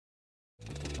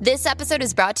This episode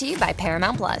is brought to you by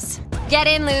Paramount Plus. Get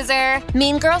in, loser!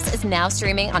 Mean Girls is now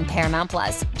streaming on Paramount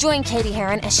Plus. Join Katie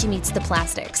Heron as she meets the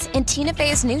plastics in Tina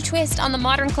Fey's new twist on the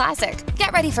modern classic.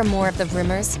 Get ready for more of the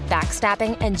rumors,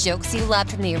 backstabbing, and jokes you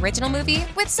loved from the original movie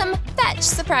with some fetch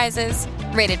surprises.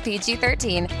 Rated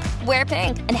PG-13. Wear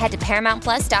pink and head to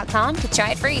ParamountPlus.com to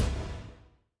try it free.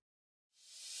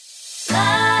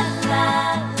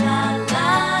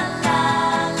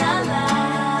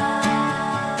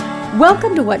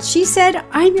 Welcome to What She Said.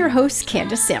 I'm your host,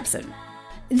 Candace Sampson.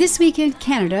 This week in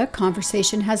Canada,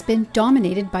 conversation has been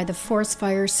dominated by the forest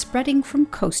fires spreading from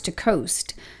coast to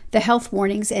coast. The health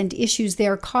warnings and issues they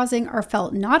are causing are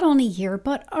felt not only here,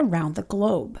 but around the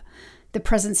globe. The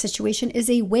present situation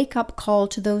is a wake-up call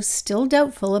to those still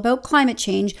doubtful about climate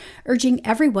change, urging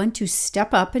everyone to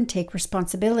step up and take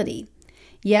responsibility.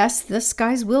 Yes, the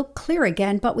skies will clear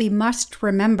again, but we must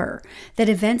remember that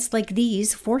events like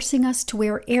these, forcing us to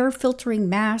wear air-filtering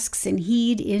masks and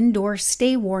heed indoor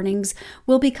stay warnings,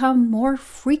 will become more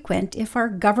frequent if our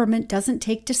government doesn't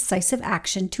take decisive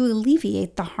action to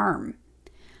alleviate the harm.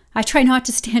 I try not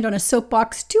to stand on a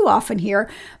soapbox too often here,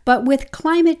 but with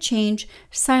climate change,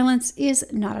 silence is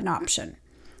not an option.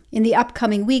 In the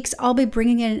upcoming weeks, I'll be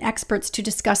bringing in experts to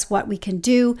discuss what we can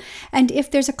do. And if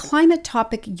there's a climate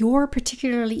topic you're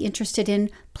particularly interested in,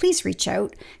 please reach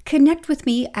out. Connect with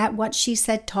me at What She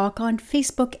Said Talk on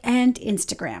Facebook and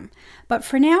Instagram. But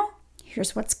for now,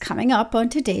 here's what's coming up on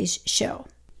today's show.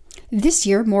 This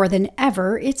year, more than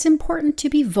ever, it's important to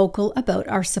be vocal about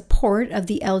our support of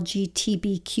the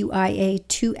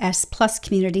LGBTQIA2S+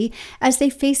 community as they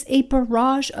face a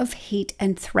barrage of hate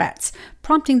and threats,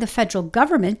 prompting the federal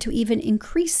government to even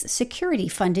increase security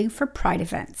funding for Pride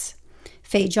events.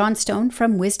 Faye Johnstone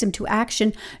from Wisdom to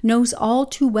Action knows all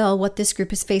too well what this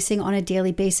group is facing on a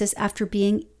daily basis after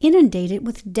being inundated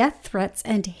with death threats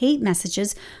and hate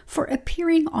messages for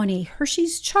appearing on a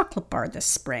Hershey's chocolate bar this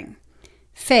spring.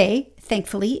 Faye,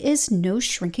 thankfully, is no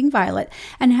shrinking violet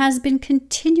and has been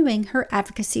continuing her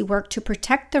advocacy work to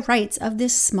protect the rights of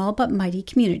this small but mighty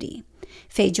community.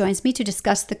 Faye joins me to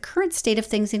discuss the current state of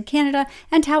things in Canada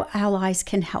and how allies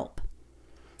can help.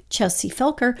 Chelsea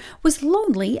Felker was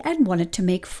lonely and wanted to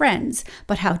make friends,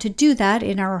 but how to do that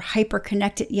in our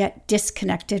hyper-connected yet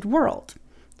disconnected world?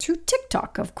 Through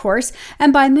TikTok, of course,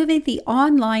 and by moving the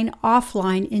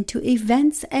online-offline into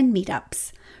events and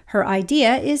meetups. Her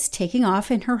idea is taking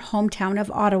off in her hometown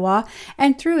of Ottawa,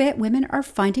 and through it, women are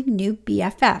finding new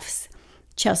BFFs.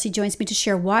 Chelsea joins me to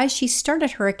share why she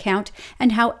started her account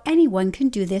and how anyone can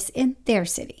do this in their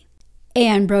city.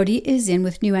 Anne Brody is in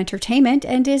with new entertainment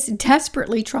and is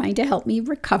desperately trying to help me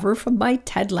recover from my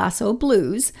Ted Lasso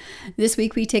blues. This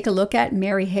week we take a look at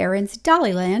Mary Harron's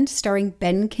Daliland, starring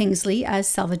Ben Kingsley as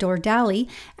Salvador Dali,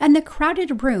 and The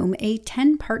Crowded Room, a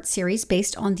 10-part series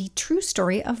based on the true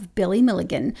story of Billy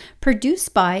Milligan,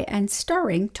 produced by and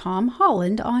starring Tom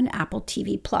Holland on Apple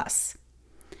TV+.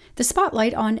 The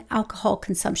spotlight on alcohol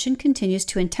consumption continues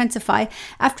to intensify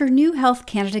after new Health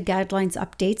Canada guidelines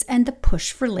updates and the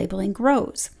push for labeling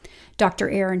grows. Dr.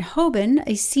 Aaron Hoban,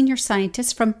 a senior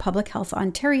scientist from Public Health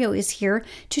Ontario, is here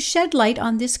to shed light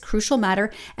on this crucial matter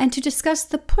and to discuss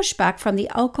the pushback from the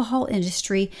alcohol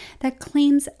industry that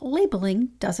claims labeling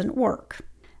doesn't work.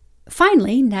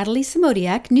 Finally, Natalie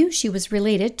Samodiak knew she was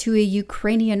related to a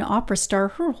Ukrainian opera star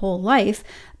her whole life,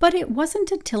 but it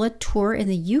wasn't until a tour in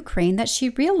the Ukraine that she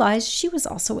realized she was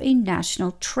also a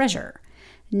national treasure.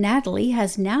 Natalie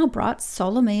has now brought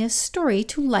Solomea's story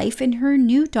to life in her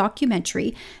new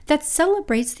documentary that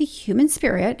celebrates the human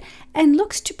spirit and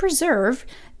looks to preserve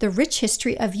the rich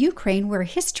history of Ukraine, where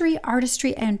history,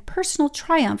 artistry, and personal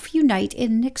triumph unite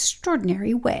in an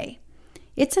extraordinary way.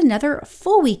 It's another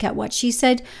full week at What She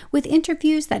Said, with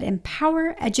interviews that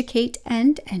empower, educate,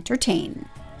 and entertain.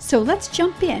 So let's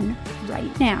jump in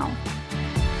right now.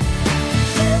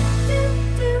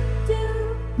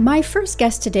 My first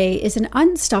guest today is an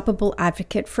unstoppable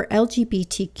advocate for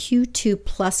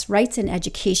LGBTQ2+ rights and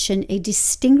education, a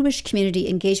distinguished community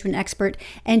engagement expert,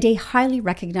 and a highly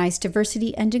recognized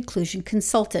diversity and inclusion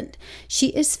consultant. She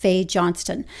is Faye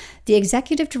Johnstone, the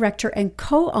executive director and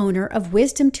co-owner of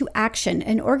Wisdom to Action,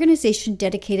 an organization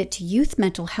dedicated to youth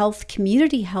mental health,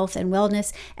 community health and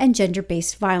wellness, and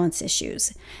gender-based violence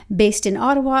issues. Based in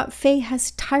Ottawa, Faye has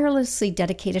tirelessly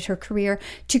dedicated her career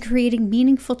to creating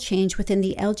meaningful change within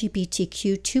the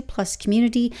LGBTQ2+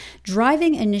 community,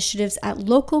 driving initiatives at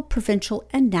local, provincial,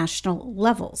 and national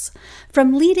levels.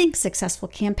 From leading successful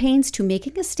campaigns to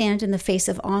making a stand in the face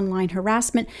of online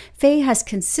harassment, Faye has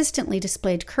consistently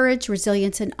displayed courage,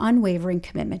 resilience, and unwavering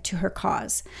commitment to her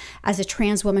cause. As a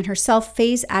trans woman herself,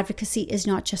 Faye's advocacy is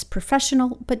not just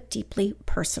professional, but deeply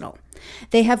personal.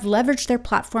 They have leveraged their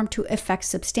platform to effect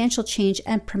substantial change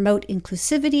and promote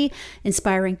inclusivity,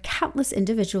 inspiring countless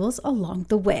individuals along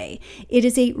the way. It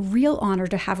is a real honor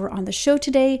to have her on the show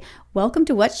today. Welcome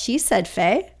to What She Said,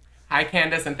 Faye. Hi,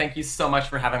 Candace, and thank you so much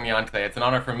for having me on today. It's an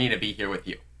honor for me to be here with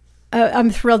you. I'm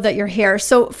thrilled that you're here.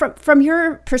 So from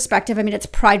your perspective, I mean, it's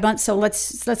Pride Month, so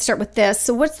let's start with this.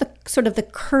 So what's the sort of the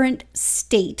current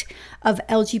state of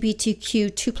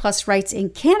LGBTQ2+ rights in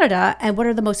Canada, and what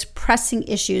are the most pressing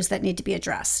issues that need to be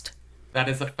addressed? That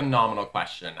is a phenomenal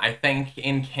question. I think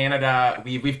in Canada,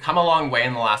 we've come a long way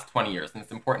in the last 20 years, and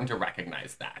it's important to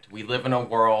recognize that. We live in a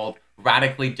world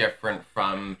radically different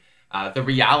from the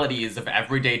realities of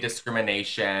everyday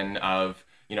discrimination, of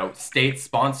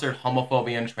state-sponsored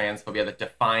homophobia and transphobia that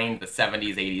defined the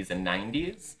 70s, 80s, and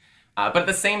 90s. But at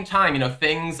the same time,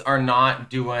 things are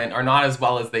not as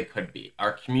well as they could be.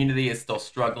 Our community is still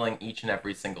struggling each and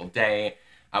every single day.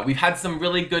 We've had some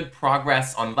really good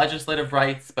progress on legislative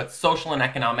rights, but social and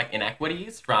economic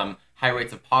inequities, from high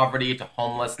rates of poverty to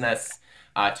homelessness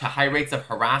to high rates of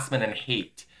harassment and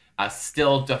hate,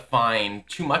 still define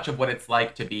too much of what it's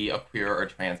like to be a queer or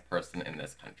trans person in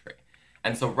this country.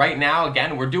 And so right now,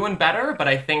 again, we're doing better, but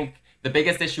I think the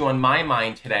biggest issue on my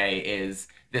mind today is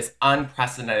this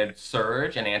unprecedented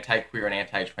surge in anti-queer and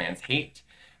anti-trans hate,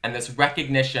 and this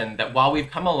recognition that while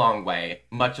we've come a long way,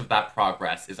 much of that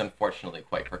progress is unfortunately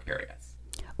quite precarious.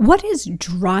 What is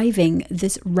driving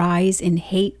this rise in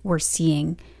hate we're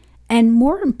seeing? And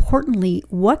more importantly,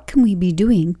 what can we be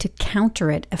doing to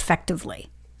counter it effectively?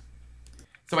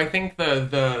 So I think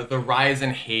the rise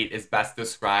in hate is best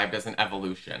described as an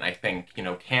evolution. I think,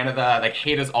 Canada,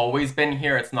 hate has always been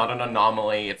here. It's not an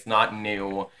anomaly. It's not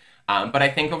new. But I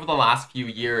think over the last few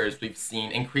years, we've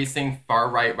seen increasing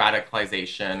far-right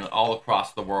radicalization all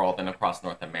across the world and across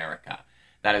North America.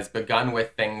 That has begun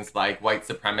with things like white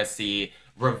supremacy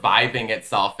reviving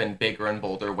itself in bigger and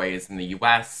bolder ways in the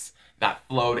US. That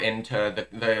flowed into the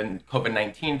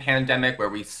COVID-19 pandemic, where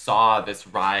we saw this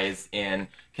rise in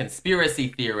conspiracy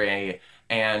theory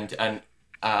and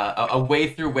a way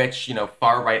through which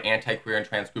far-right anti-queer and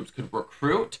trans groups could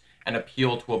recruit and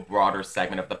appeal to a broader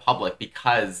segment of the public,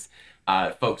 because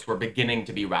folks were beginning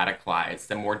to be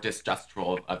radicalized and more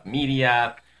distrustful of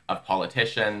media, of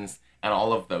politicians, and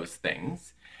all of those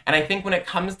things. And I think when it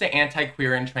comes to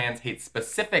anti-queer and trans hate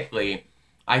specifically,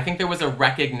 I think there was a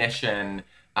recognition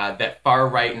that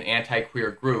far-right and anti-queer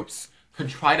groups could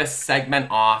try to segment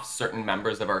off certain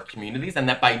members of our communities, and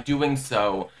that by doing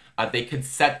so, they could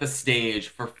set the stage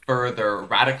for further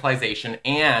radicalization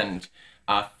and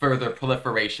further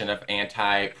proliferation of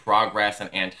anti-progress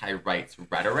and anti-rights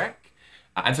rhetoric.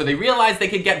 And so they realized they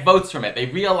could get votes from it. They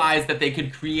realized that they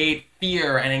could create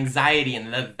fear and anxiety,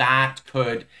 and that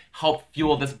could help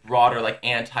fuel this broader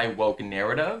anti-woke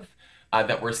narrative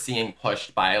that we're seeing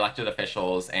pushed by elected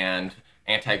officials and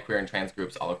anti-queer and trans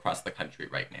groups all across the country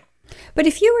right now. But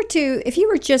if you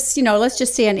were just, let's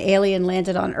just say an alien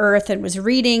landed on Earth and was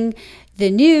reading the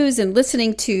news and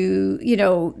listening to,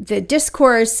 the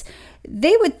discourse,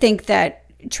 they would think that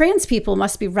trans people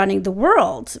must be running the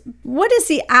world. What is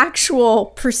the actual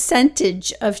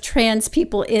percentage of trans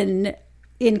people in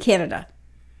Canada?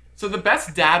 So the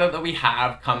best data that we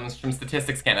have comes from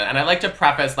Statistics Canada. And I like to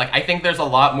preface, I think there's a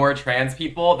lot more trans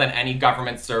people than any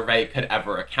government survey could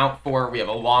ever account for. We have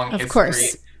a long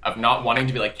history of not wanting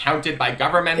to be counted by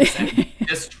governments and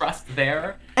distrust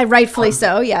there. And rightfully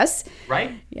so, yes.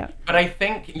 Right? Yeah. But I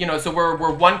think, so we're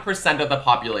 1% of the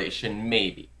population,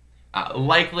 maybe.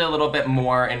 Likely a little bit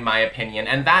more, in my opinion.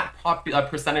 And that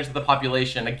percentage of the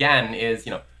population, again, is,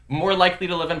 more likely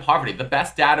to live in poverty. The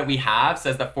best data we have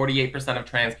says that 48% of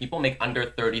trans people make under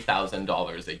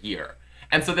 $30,000 a year.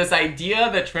 And so this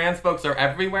idea that trans folks are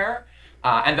everywhere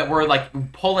and that we're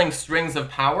pulling strings of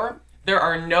power, there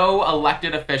are no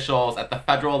elected officials at the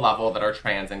federal level that are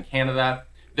trans in Canada.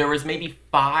 There was maybe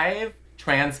 5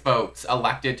 trans folks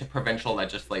elected to provincial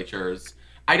legislatures.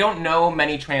 I don't know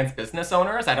many trans business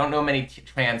owners. I don't know many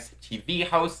trans TV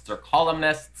hosts or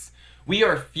columnists. We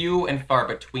are few and far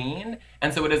between,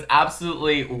 and so it is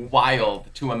absolutely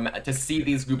wild to see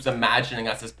these groups imagining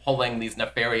us as pulling these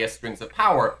nefarious strings of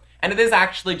power, and it is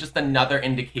actually just another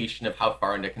indication of how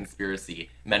far into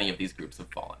conspiracy many of these groups have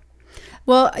fallen.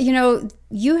 Well,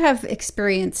 you have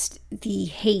experienced the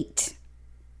hate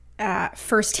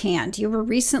firsthand. You were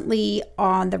recently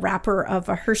on the wrapper of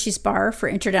a Hershey's bar for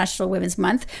International Women's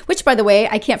Month, which, by the way,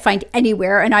 I can't find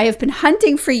anywhere. And I have been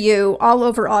hunting for you all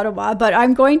over Ottawa, but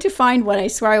I'm going to find one. I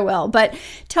swear I will. But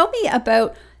tell me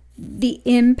about the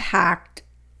impact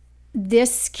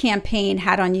this campaign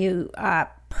had on you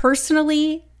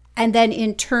personally, and then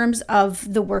in terms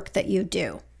of the work that you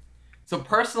do. So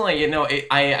personally,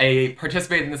 I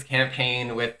participated in this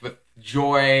campaign with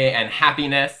joy and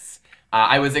happiness.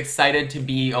 I was excited to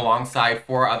be alongside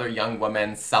 4 other young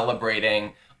women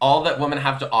celebrating all that women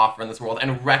have to offer in this world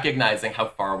and recognizing how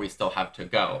far we still have to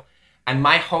go. And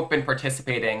my hope in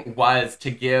participating was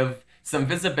to give some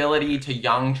visibility to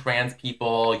young trans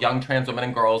people, young trans women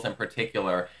and girls in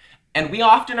particular. And we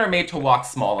often are made to walk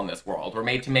small in this world. We're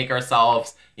made to make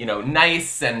ourselves,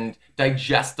 nice and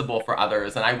digestible for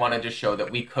others. And I wanted to show that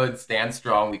we could stand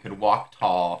strong, we could walk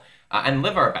tall, and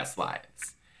live our best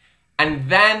lives. And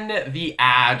then the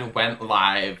ad went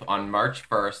live on March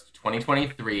 1st,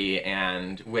 2023,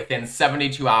 and within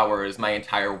 72 hours, my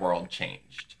entire world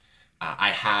changed.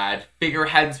 I had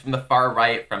figureheads from the far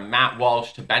right, from Matt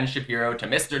Walsh to Ben Shapiro to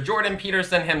Mr. Jordan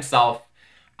Peterson himself,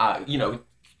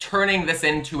 turning this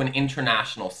into an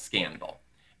international scandal.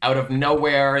 Out of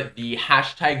nowhere, the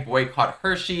hashtag boycott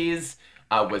Hershey's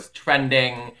was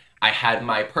trending. I had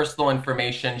my personal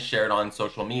information shared on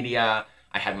social media.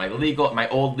 I had my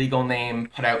old legal name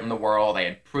put out in the world. I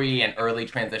had pre and early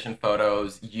transition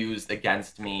photos used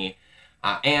against me.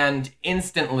 And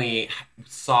instantly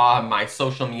saw my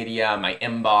social media, my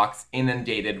inbox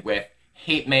inundated with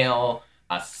hate mail,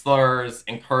 slurs,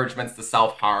 encouragements to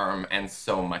self-harm, and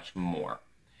so much more.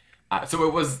 So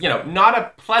it was, not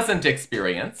a pleasant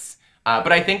experience,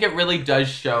 but I think it really does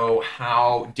show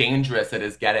how dangerous it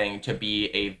is getting to be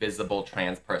a visible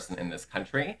trans person in this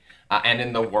country and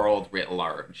in the world writ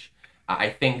large. I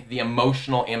think the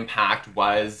emotional impact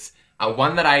was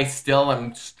one that I still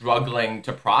am struggling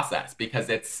to process, because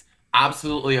it's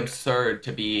absolutely absurd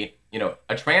to be,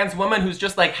 a trans woman who's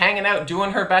just hanging out,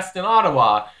 doing her best in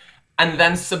Ottawa, and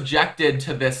then subjected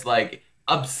to this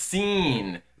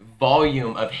obscene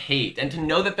volume of hate. And to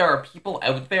know that there are people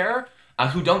out there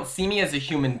who don't see me as a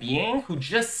human being, who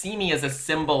just see me as a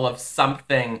symbol of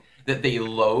something that they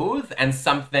loathe and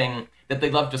something that they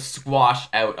love to squash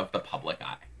out of the public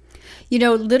eye.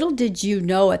 Little did you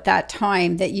know at that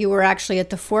time that you were actually at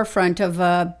the forefront of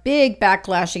a big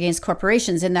backlash against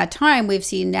corporations. In that time, we've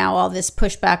seen now all this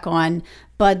pushback on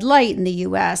Bud Light in the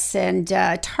U.S. and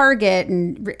Target,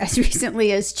 and as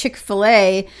recently as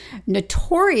Chick-fil-A,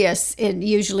 notorious in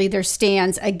usually their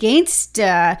stands against,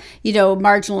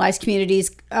 marginalized communities,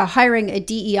 hiring a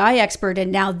DEI expert,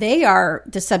 and now they are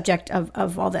the subject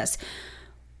of all this.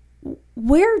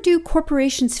 Where do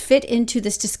corporations fit into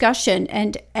this discussion?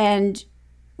 And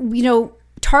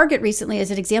Target recently, as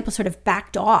an example, sort of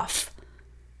backed off.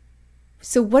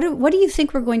 So what do you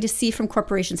think we're going to see from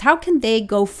corporations? How can they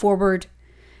go forward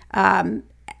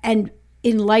and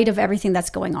in light of everything that's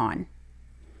going on?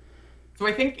 So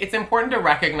I think it's important to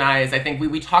recognize, I think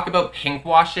we talk about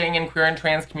pinkwashing in queer and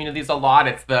trans communities a lot.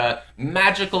 It's the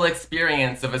magical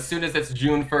experience of as soon as it's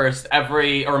June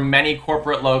 1st, many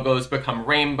corporate logos become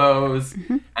rainbows,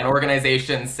 mm-hmm. and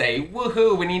organizations say,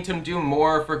 woohoo, we need to do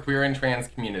more for queer and trans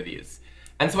communities.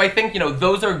 And so I think,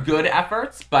 those are good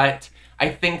efforts, but I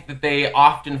think that they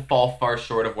often fall far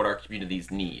short of what our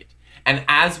communities need. And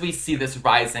as we see this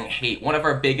rising hate, one of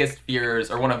our biggest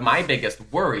fears, or one of my biggest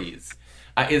worries,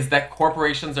 is that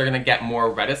corporations are going to get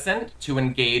more reticent to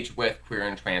engage with queer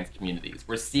and trans communities.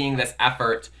 We're seeing this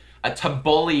effort to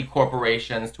bully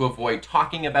corporations to avoid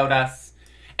talking about us.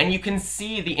 And you can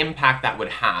see the impact that would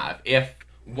have if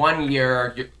one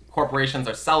year corporations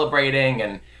are celebrating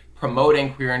and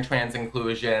promoting queer and trans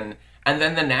inclusion, and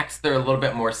then the next they're a little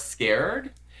bit more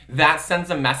scared. That sends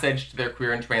a message to their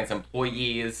queer and trans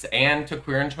employees and to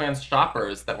queer and trans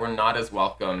shoppers that we're not as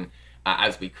welcome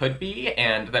as we could be,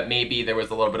 and that maybe there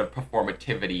was a little bit of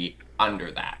performativity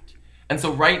under that. And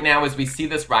so right now, as we see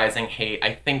this rising hate,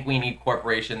 I think we need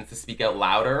corporations to speak out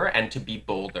louder and to be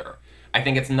bolder. I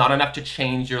think it's not enough to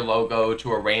change your logo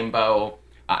to a rainbow.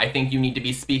 I think you need to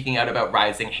be speaking out about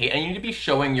rising hate, and you need to be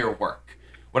showing your work.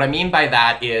 What I mean by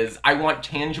that is I want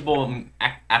tangible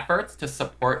efforts to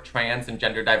support trans and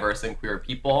gender diverse and queer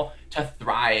people to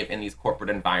thrive in these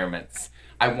corporate environments.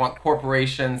 I want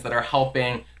corporations that are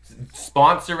helping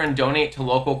sponsor and donate to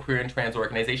local queer and trans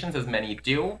organizations, as many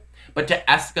do, but to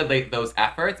escalate those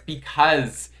efforts,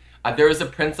 because there is a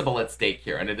principle at stake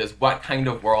here, and it is what kind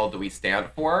of world do we stand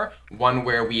for? One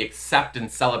where we accept and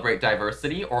celebrate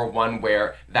diversity, or one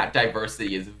where that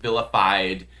diversity is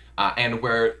vilified and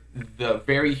where the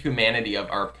very humanity of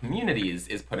our communities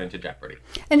is put into jeopardy.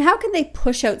 And how can they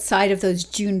push outside of those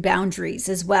June boundaries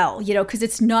as well? Because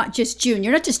it's not just June.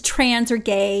 You're not just trans or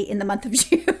gay in the month of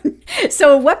June.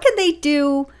 So what can they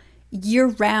do year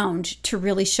round to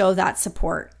really show that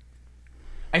support?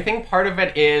 I think part of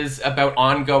it is about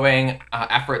ongoing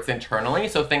efforts internally.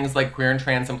 So things like queer and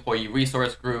trans employee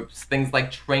resource groups, things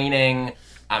like training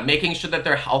Making sure that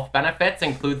their health benefits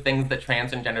include things that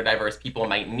trans and gender diverse people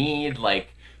might need,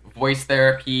 like voice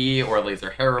therapy or laser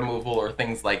hair removal or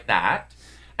things like that.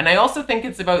 And I also think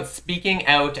it's about speaking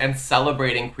out and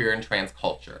celebrating queer and trans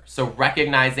culture. So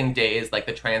recognizing days like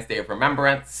the Trans Day of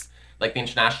Remembrance, like the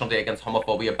International Day Against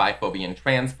Homophobia, Biphobia, and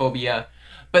Transphobia,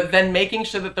 but then making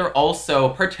sure that they're also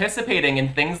participating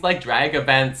in things like drag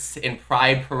events, in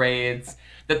pride parades,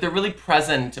 that they're really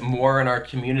present more in our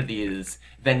communities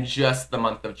than just the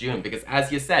month of June. Because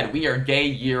as you said, we are gay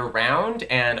year round,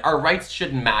 and our rights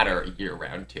should matter year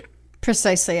round too.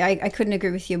 Precisely. I couldn't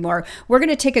agree with you more. We're going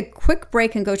to take a quick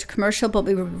break and go to commercial, but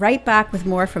we'll be right back with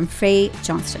more from Faye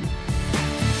Johnston.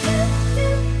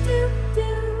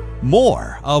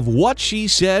 More of What She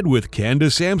Said with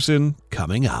Candace Sampson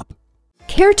coming up.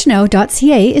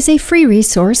 CareToKnow.ca is a free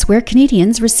resource where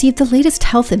Canadians receive the latest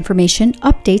health information,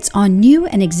 updates on new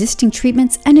and existing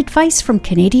treatments, and advice from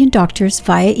Canadian doctors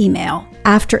via email.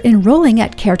 After enrolling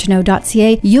at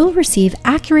CareToKnow.ca, you'll receive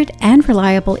accurate and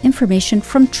reliable information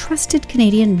from trusted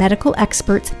Canadian medical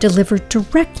experts delivered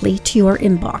directly to your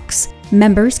inbox.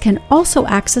 Members can also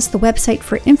access the website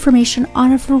for information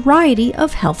on a variety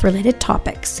of health-related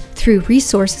topics. Through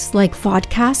resources like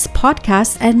vodcasts,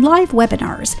 podcasts, and live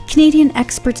webinars, Canadian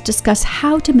experts discuss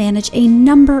how to manage a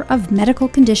number of medical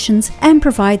conditions and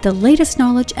provide the latest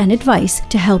knowledge and advice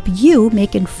to help you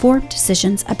make informed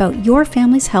decisions about your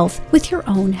family's health with your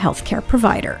own healthcare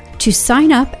provider. To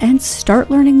sign up and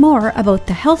start learning more about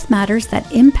the health matters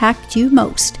that impact you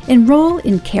most, enroll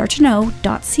in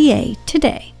CareToKnow.ca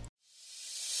today.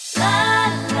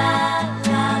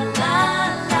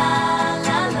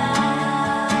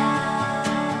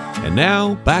 And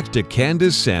now, back to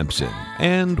Candace Sampson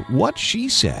and What She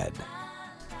Said.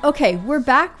 Okay, we're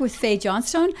back with Faye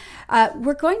Johnstone.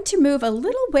 We're going to move a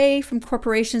little way from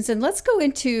corporations and let's go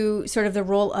into sort of the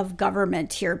role of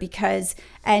government here because,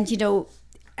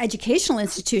 educational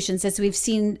institutions, as we've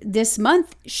seen this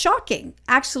month,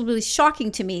 absolutely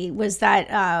shocking to me, was that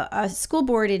a school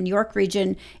board in York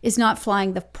Region is not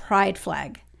flying the pride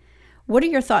flag. What are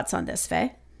your thoughts on this,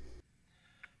 Faye?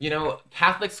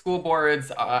 Catholic school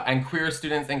boards and queer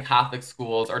students in Catholic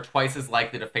schools are twice as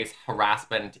likely to face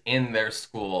harassment in their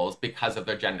schools because of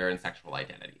their gender and sexual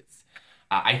identities.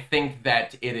 I think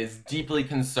that it is deeply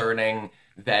concerning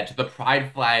that the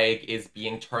pride flag is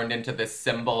being turned into this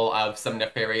symbol of some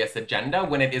nefarious agenda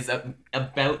when it is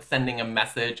about sending a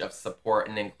message of support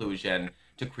and inclusion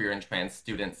to queer and trans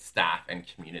students, staff, and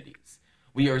communities.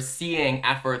 We are seeing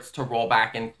efforts to roll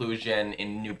back inclusion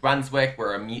in New Brunswick,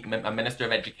 where a Minister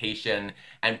of Education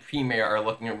and Premier are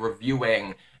looking at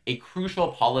reviewing a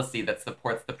crucial policy that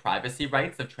supports the privacy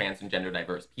rights of trans and gender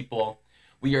diverse people.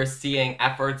 We are seeing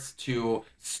efforts to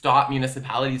stop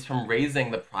municipalities from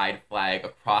raising the pride flag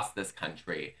across this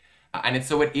country.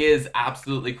 So it is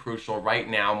absolutely crucial right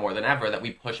now more than ever that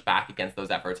we push back against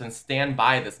those efforts and stand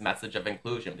by this message of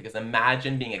inclusion. Because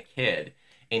imagine being a kid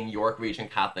in York Region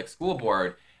Catholic School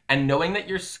Board and knowing that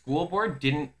your school board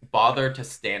didn't bother to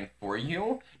stand for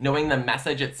you, knowing the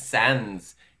message it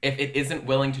sends if it isn't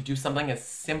willing to do something as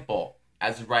simple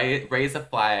as raise a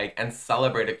flag and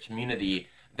celebrate a community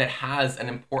that has an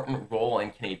important role in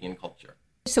Canadian culture.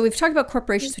 So we've talked about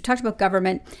corporations, we talked about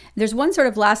government. There's one sort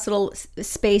of last little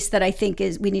space that I think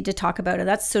we need to talk about, and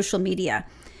that's social media.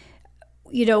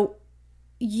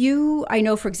 I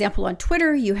know, for example, on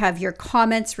Twitter, you have your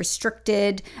comments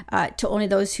restricted to only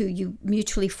those who you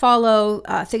mutually follow,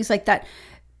 things like that.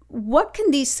 What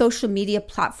can these social media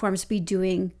platforms be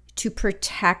doing to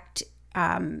protect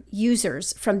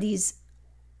users from these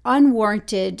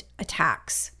unwarranted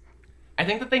attacks? I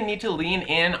think that they need to lean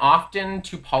in often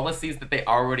to policies that they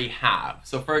already have.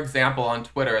 So, for example, on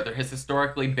Twitter, there has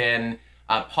historically been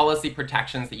policy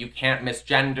protections that you can't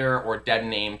misgender or dead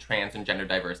name trans and gender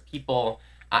diverse people,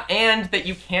 and that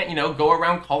you can't, go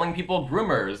around calling people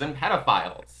groomers and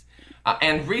pedophiles.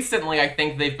 And recently, I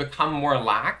think they've become more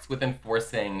lax with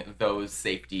enforcing those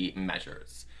safety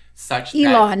measures.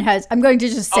 Elon has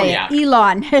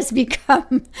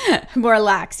become more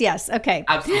lax. Yes. Okay.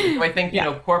 Absolutely. So I think,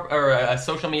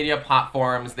 social media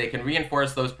platforms, they can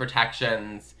reinforce those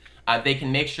protections. They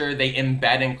can make sure they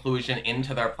embed inclusion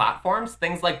into their platforms.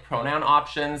 Things like pronoun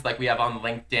options, like we have on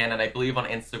LinkedIn and I believe on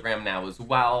Instagram now as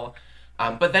well.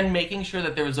 But then making sure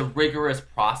that there is a rigorous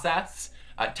process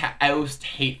to oust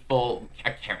hateful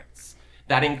accounts.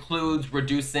 That includes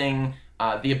reducing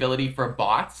the ability for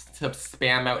bots to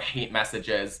spam out hate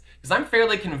messages. Because I'm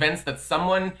fairly convinced that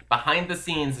someone behind the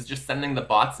scenes is just sending the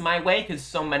bots my way, because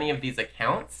so many of these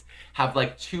accounts have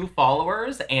like 2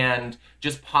 followers and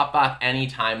just pop up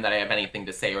anytime that I have anything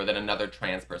to say or that another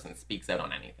trans person speaks out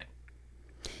on anything.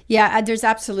 Yeah, there's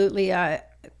absolutely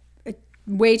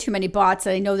way too many bots.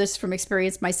 And I know this from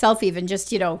experience myself, even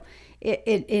just,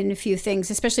 in a few things,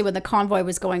 especially when the convoy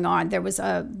was going on, there was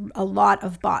a lot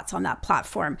of bots on that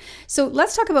platform. So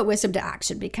let's talk about wisdom to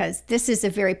action, because this is a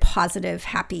very positive,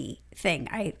 happy thing.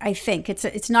 I think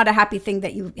it's not a happy thing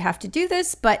that you have to do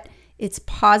this, but it's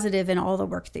positive in all the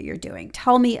work that you're doing.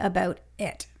 Tell me about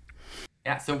it.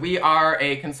 Yeah, so we are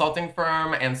a consulting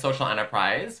firm and social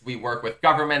enterprise. We work with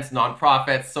governments,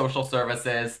 nonprofits, social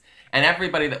services, and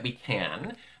everybody that we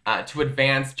can to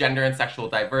advance gender and sexual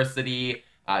diversity,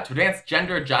 to advance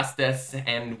gender justice,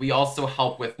 and we also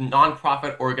help with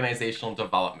nonprofit organizational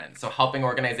development, so helping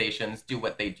organizations do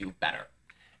what they do better.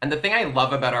 And the thing I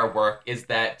love about our work is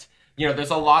that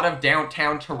there's a lot of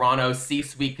downtown Toronto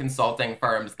C-suite consulting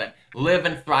firms that live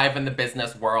and thrive in the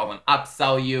business world and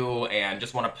upsell you and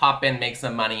just want to pop in, make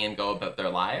some money, and go about their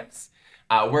lives.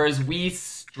 Whereas we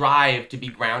strive to be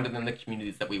grounded in the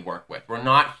communities that we work with. We're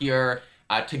not here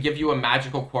to give you a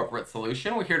magical corporate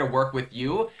solution. We're here to work with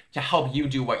you to help you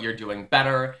do what you're doing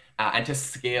better and to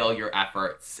scale your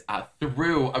efforts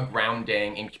through a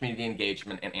grounding in community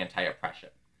engagement and anti-oppression.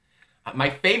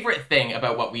 My favorite thing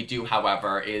about what we do,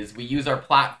 however, is we use our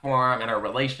platform and our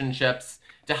relationships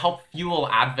to help fuel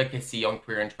advocacy on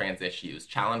queer and trans issues,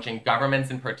 challenging governments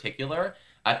in particular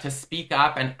to speak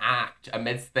up and act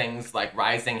amidst things like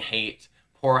rising hate,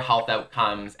 poor health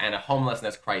outcomes, and a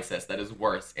homelessness crisis that is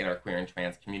worse in our queer and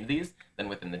trans communities than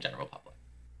within the general public.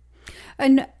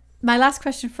 And my last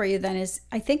question for you then is,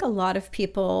 I think a lot of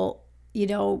people,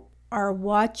 are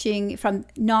watching from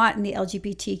not in the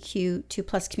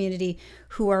LGBTQ2+ community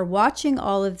who are watching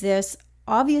all of this,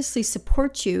 obviously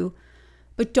support you,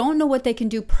 but don't know what they can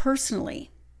do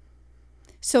personally.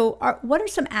 So what are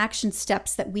some action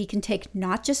steps that we can take,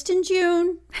 not just in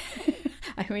June?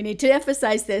 We need to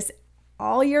emphasize this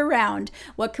all year round.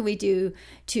 What can we do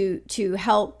to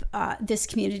help this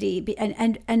community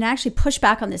and actually push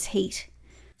back on this hate?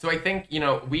 So I think,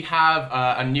 we have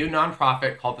a new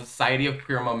nonprofit called the Society of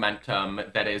Queer Momentum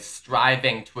that is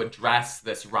striving to address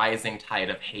this rising tide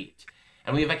of hate.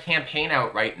 And we have a campaign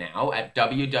out right now at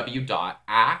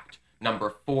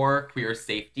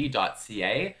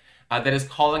www.act4queersafety.ca that is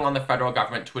calling on the federal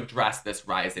government to address this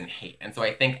rise in hate. And so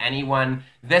I think anyone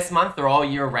this month or all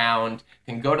year round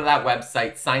can go to that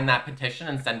website, sign that petition,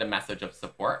 and send a message of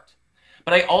support.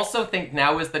 But I also think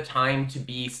now is the time to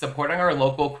be supporting our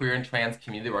local queer and trans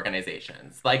community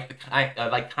organizations, like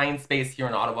Kind Space here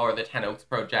in Ottawa, or the 10 Oaks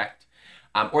Project,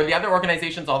 or the other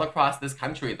organizations all across this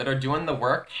country that are doing the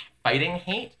work fighting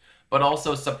hate, but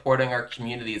also supporting our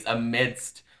communities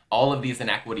amidst all of these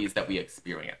inequities that we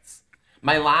experience.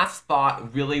 My last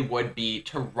thought really would be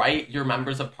to write your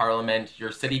members of parliament,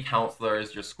 your city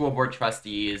councilors, your school board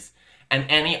trustees, and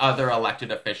any other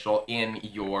elected official in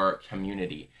your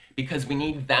community, because we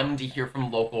need them to hear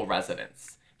from local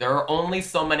residents. There are only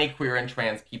so many queer and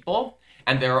trans people,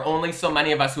 and there are only so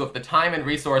many of us who have the time and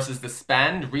resources to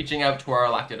spend reaching out to our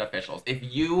elected officials. If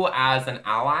you, as an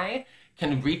ally,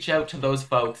 can reach out to those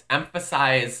folks,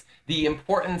 emphasize the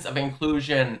importance of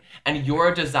inclusion and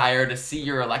your desire to see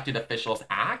your elected officials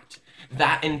act,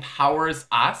 that empowers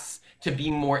us to be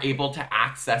more able to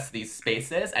access these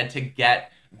spaces and to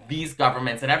get these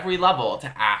governments at every level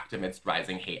to act amidst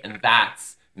rising hate. And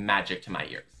that's magic to my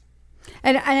ears.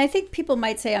 And I think people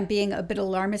might say I'm being a bit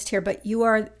alarmist here, but you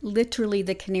are literally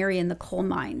the canary in the coal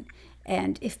mine.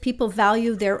 And if people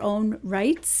value their own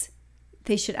rights,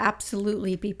 they should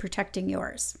absolutely be protecting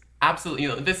yours.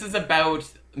 Absolutely. This is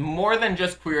about more than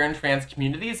just queer and trans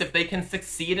communities. If they can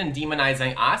succeed in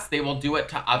demonizing us, they will do it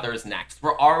to others next.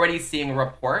 We're already seeing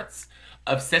reports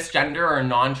of cisgender or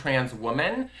non-trans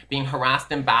women being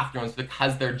harassed in bathrooms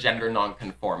because they're gender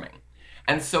non-conforming.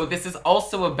 And so this is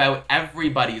also about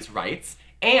everybody's rights.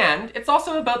 And it's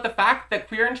also about the fact that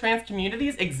queer and trans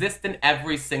communities exist in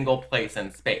every single place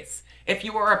and space. If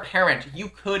you are a parent, you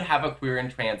could have a queer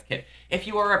and trans kid. If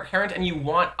you are a parent and you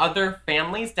want other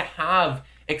families to have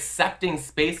accepting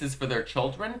spaces for their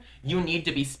children, you need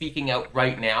to be speaking out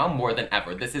right now more than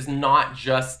ever. This is not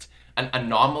just an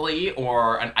anomaly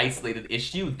or an isolated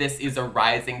issue. This is a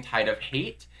rising tide of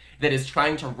hate that is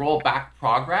trying to roll back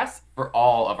progress for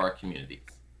all of our communities.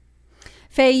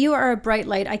 Faye, you are a bright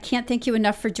light. I can't thank you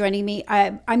enough for joining me.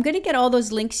 I'm going to get all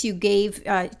those links you gave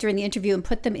during the interview and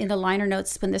put them in the liner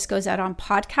notes when this goes out on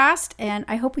podcast. And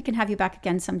I hope we can have you back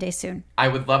again someday soon. I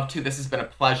would love to. This has been a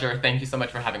pleasure. Thank you so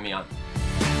much for having me on.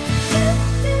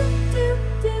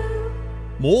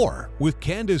 More with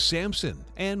Candace Sampson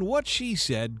and what she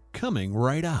said coming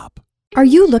right up. Are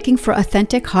you looking for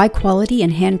authentic, high-quality,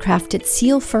 and handcrafted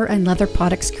seal, fur, and leather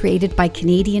products created by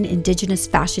Canadian Indigenous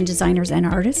fashion designers and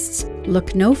artists?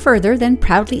 Look no further than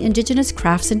Proudly Indigenous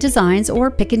Crafts and Designs,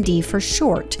 or Pick&D for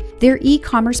short. Their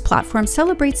e-commerce platform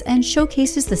celebrates and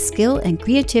showcases the skill and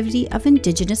creativity of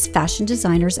Indigenous fashion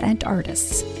designers and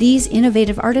artists. These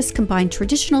innovative artists combine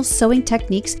traditional sewing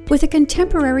techniques with a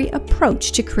contemporary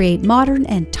approach to create modern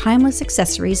and timeless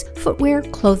accessories, footwear,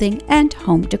 clothing, and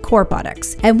home decor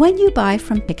products. And when you buy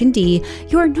from Pick&D,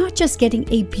 you are not just getting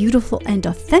a beautiful and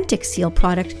authentic seal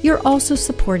product, you're also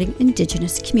supporting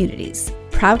Indigenous communities.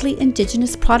 Proudly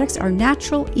Indigenous products are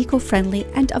natural, eco-friendly,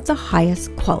 and of the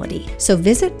highest quality. So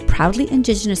visit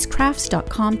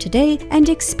proudlyindigenouscrafts.com today and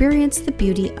experience the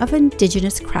beauty of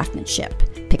Indigenous craftsmanship.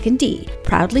 Pick&D,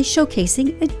 proudly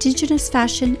showcasing Indigenous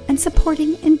fashion and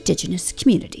supporting Indigenous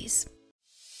communities.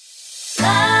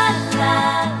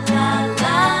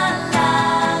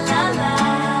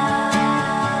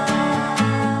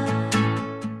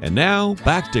 And now,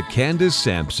 back to Candace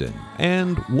Sampson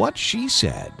and what she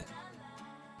said.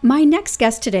 My next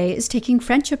guest today is taking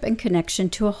friendship and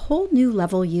connection to a whole new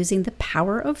level using the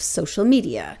power of social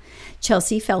media.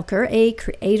 Chelsea Felker, a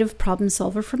creative problem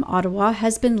solver from Ottawa,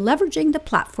 has been leveraging the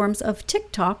platforms of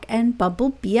TikTok and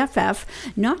Bumble BFF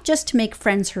not just to make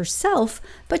friends herself,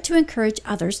 but to encourage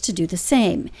others to do the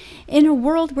same. In a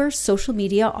world where social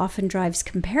media often drives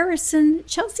comparison,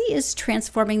 Chelsea is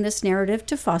transforming this narrative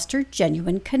to foster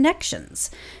genuine connections.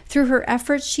 Through her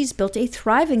efforts, she's built a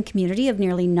thriving community of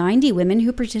nearly 90 women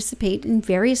who participate in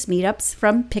various meetups,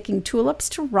 from picking tulips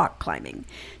to rock climbing.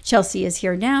 Chelsea is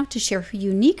here now to share her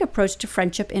unique approach to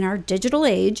friendship in our digital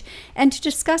age and to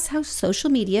discuss how social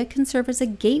media can serve as a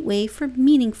gateway for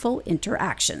meaningful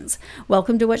interactions.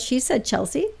 Welcome to What She Said,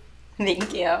 Chelsea.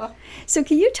 Thank you. So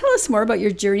can you tell us more about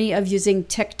your journey of using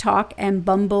TikTok and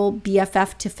Bumble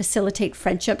BFF to facilitate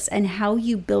friendships and how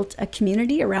you built a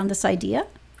community around this idea?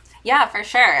 Yeah, for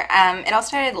sure. It all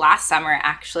started last summer,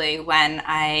 actually, when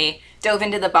I dove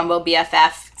into the Bumble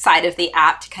BFF side of the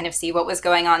app to kind of see what was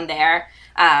going on there.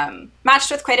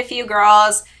 Matched with quite a few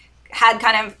girls, had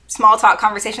kind of small talk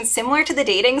conversations similar to the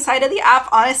dating side of the app,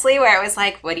 honestly, where it was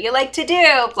like, what do you like to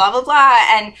do? Blah, blah, blah.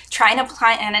 And trying to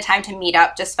plan a time to meet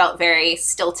up just felt very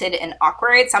stilted and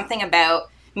awkward. Something about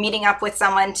meeting up with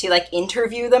someone to like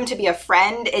interview them to be a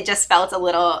friend, it just felt a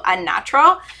little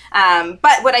unnatural.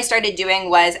 But what I started doing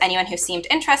was anyone who seemed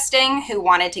interesting, who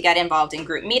wanted to get involved in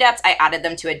group meetups, I added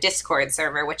them to a Discord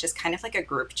server, which is kind of like a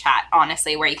group chat,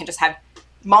 honestly, where you can just have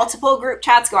multiple group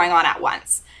chats going on at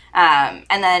once.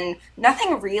 And then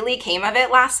nothing really came of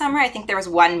it last summer. I think there was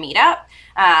one meetup,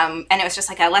 and it was just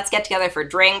like let's get together for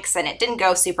drinks, and it didn't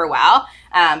go super well.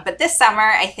 But this summer,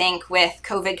 I think with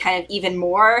COVID kind of even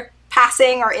more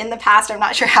passing or in the past, I'm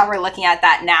not sure how we're looking at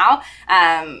that now,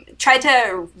 tried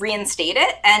to reinstate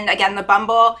it. And again, the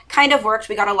Bumble kind of worked.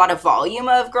 We got a lot of volume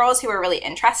of girls who were really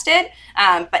interested,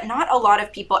 but not a lot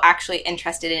of people actually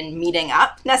interested in meeting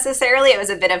up necessarily. It was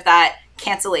a bit of that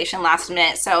cancellation last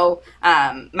minute. So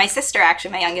my sister,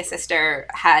 actually, my youngest sister,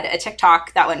 had a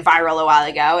TikTok that went viral a while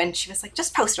ago, and she was like,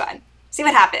 just post one, see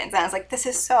what happens. And I was like, this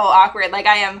is so awkward. Like,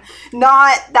 I am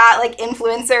not that like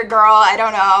influencer girl. I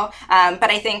don't know. But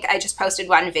I think I just posted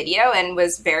one video and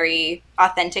was very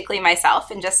authentically myself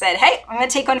and just said, hey, I'm going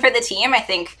to take one for the team. I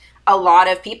think a lot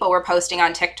of people were posting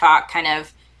on TikTok kind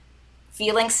of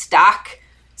feeling stuck,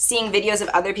 seeing videos of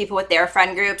other people with their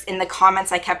friend groups. In the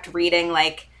comments, I kept reading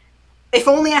like, if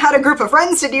only I had a group of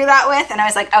friends to do that with. And I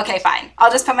was like, okay, fine.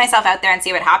 I'll just put myself out there and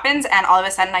see what happens. And all of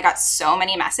a sudden I got so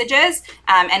many messages.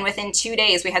 And within 2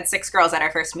 days, we had 6 girls at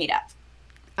our first meetup.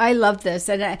 I love this.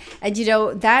 And you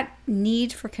know, that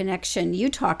need for connection, you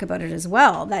talk about it as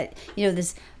well, that, you know,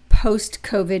 this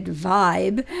post-COVID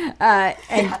vibe,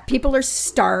 and people are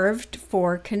starved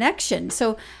for connection.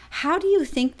 So how do you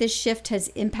think this shift has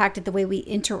impacted the way we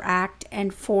interact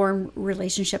and form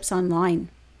relationships online?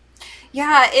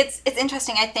 Yeah, it's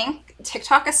interesting. I think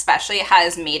TikTok especially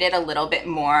has made it a little bit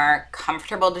more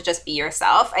comfortable to just be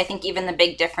yourself. I think even the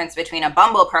big difference between a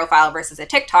Bumble profile versus a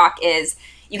TikTok is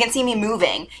you can see me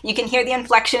moving. You can hear the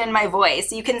inflection in my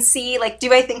voice. You can see, like,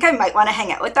 do I think I might want to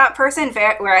hang out with that person?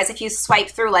 Whereas if you swipe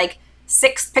through like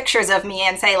 6 pictures of me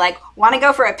and say like, want to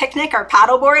go for a picnic or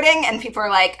paddleboarding? And people are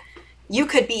like, you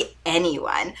could be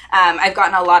anyone. I've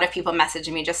gotten a lot of people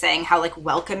messaging me just saying how like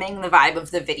welcoming the vibe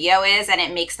of the video is, and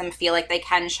it makes them feel like they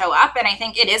can show up. And I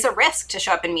think it is a risk to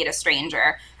show up and meet a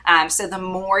stranger. So the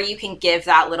more you can give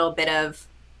that little bit of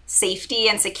safety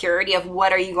and security of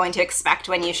what are you going to expect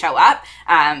when you show up,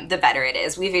 the better it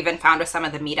is. We've even found with some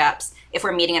of the meetups, if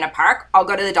we're meeting in a park, I'll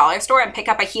go to the dollar store and pick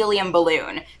up a helium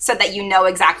balloon so that you know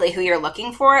exactly who you're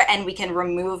looking for, and we can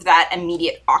remove that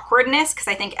immediate awkwardness, because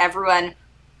I think everyone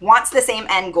wants the same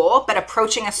end goal, but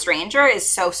approaching a stranger is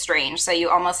so strange. So you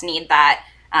almost need that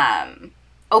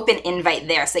open invite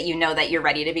there so that you know that you're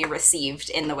ready to be received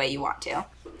in the way you want to.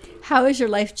 How has your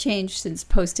life changed since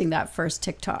posting that first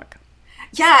TikTok?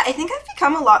 Yeah, I think I've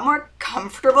become a lot more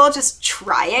comfortable just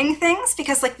trying things,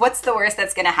 because like, what's the worst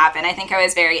that's going to happen? I think I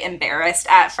was very embarrassed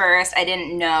at first. I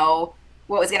didn't know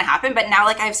what was going to happen, but now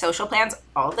like I have social plans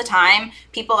all the time.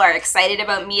 People are excited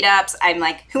about meetups. I'm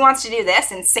like, who wants to do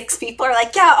this? And 6 people are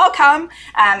like, yeah, I'll come.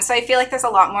 So I feel like there's a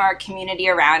lot more community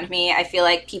around me. I feel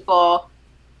like people,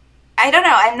 I don't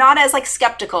know, I'm not as like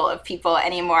skeptical of people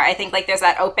anymore. I think like there's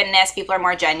that openness. People are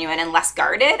more genuine and less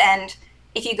guarded, and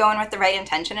if you go in with the right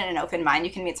intention and an open mind,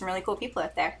 you can meet some really cool people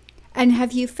out there. And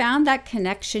have you found that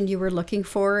connection you were looking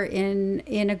for in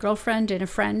a girlfriend and a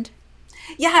friend?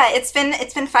 Yeah, it's been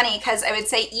funny, because I would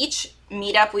say each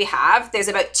meetup we have, there's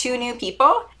about 2 new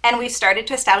people, and we've started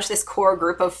to establish this core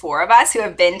group of 4 of us who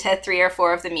have been to 3 or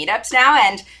 4 of the meetups now,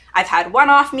 and I've had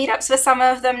one-off meetups with some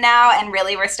of them now, and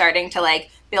really we're starting to like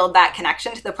build that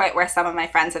connection to the point where some of my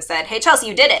friends have said, hey Chelsea,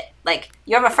 you did it. Like,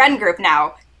 you have a friend group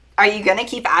now. Are you going to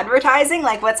keep advertising?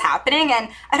 Like, what's happening? And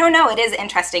I don't know, it is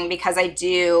interesting, because I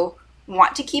do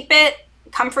want to keep it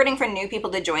comforting for new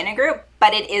people to join a group,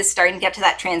 but it is starting to get to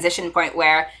that transition point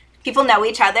where people know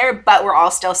each other, but we're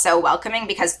all still so welcoming,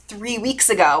 because 3 weeks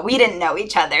ago we didn't know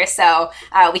each other. So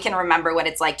we can remember what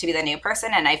it's like to be the new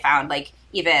person. And I found like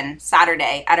even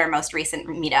Saturday at our most recent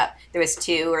meetup, there was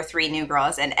 2 or 3 new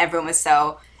girls, and everyone was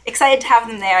so excited to have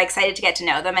them there, excited to get to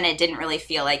know them. And it didn't really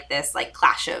feel like this like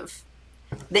clash of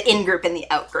the in-group and the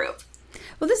out-group.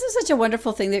 Well, this is such a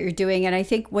wonderful thing that you're doing. And I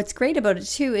think what's great about it,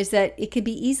 too, is that it can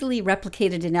be easily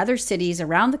replicated in other cities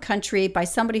around the country by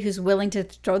somebody who's willing to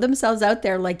throw themselves out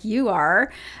there like you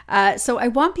are. So I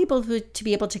want people to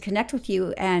be able to connect with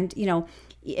you. And, you know,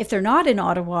 if they're not in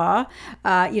Ottawa,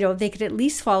 they could at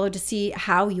least follow to see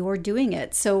how you're doing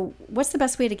it. So what's the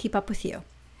best way to keep up with you?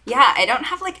 Yeah, I don't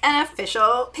have like an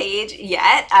official page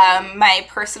yet. My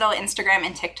personal Instagram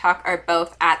and TikTok are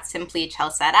both at Simply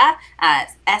Chelsetta,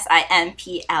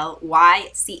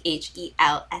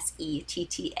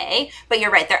 SimplyChelsetta. But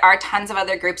you're right, there are tons of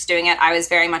other groups doing it. I was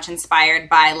very much inspired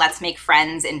by Let's Make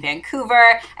Friends in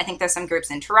Vancouver. I think there's some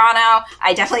groups in Toronto.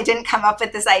 I definitely didn't come up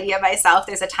with this idea myself.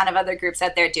 There's a ton of other groups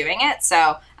out there doing it.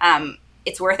 So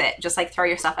it's worth it. Just like throw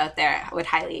yourself out there. I would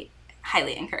highly,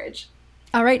 highly encourage.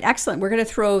 All right, excellent. We're going to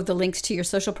throw the links to your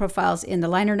social profiles in the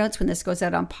liner notes when this goes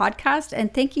out on podcast.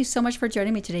 And thank you so much for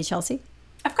joining me today, Chelsea.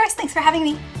 Of course. Thanks for having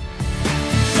me.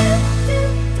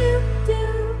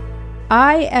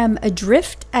 I am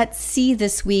adrift at sea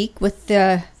this week with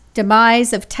the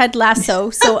demise of Ted Lasso,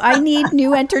 so I need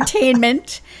new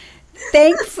entertainment.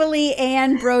 Thankfully,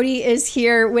 Anne Brody is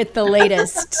here with the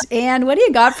latest. Anne, what do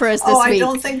you got for us this week? I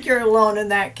don't think you're alone in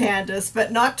that, Candace,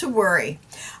 but not to worry.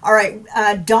 All right,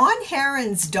 Dawn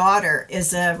Herron's daughter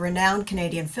is a renowned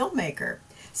Canadian filmmaker.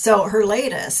 So her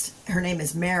latest, her name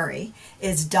is Mary,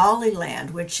 is Dollyland,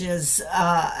 which is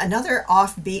another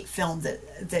offbeat film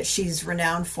that she's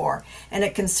renowned for. And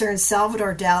it concerns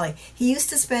Salvador Dali. He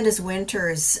used to spend his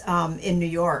winters in New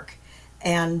York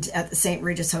and at the St.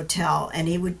 Regis Hotel, and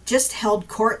he would just held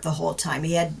court the whole time.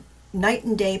 He had night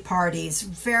and day parties,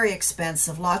 very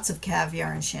expensive, lots of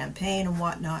caviar and champagne and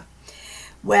whatnot.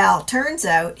 Well, turns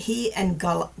out he and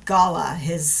Gala,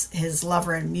 his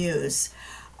lover and muse,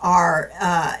 are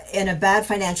in a bad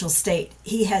financial state.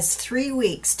 He has 3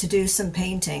 weeks to do some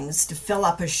paintings to fill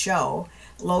up a show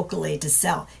locally to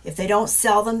sell. If they don't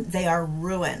sell them, they are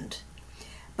ruined.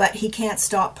 But he can't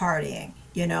stop partying,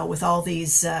 with all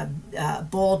these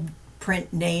bold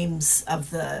print names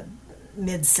of the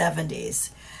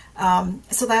mid-70s.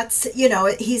 So that's,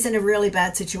 he's in a really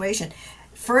bad situation.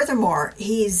 Furthermore,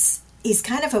 he's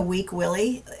kind of a weak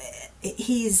willy.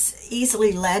 He's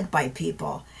easily led by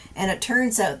people. And it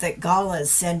turns out that Gala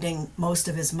is sending most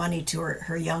of his money to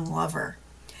her young lover.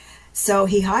 So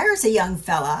he hires a young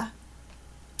fella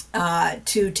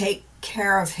to take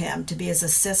care of him, to be his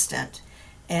assistant.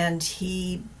 And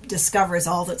he discovers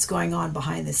all that's going on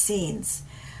behind the scenes.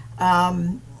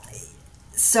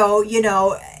 So,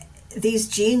 these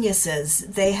geniuses,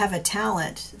 they have a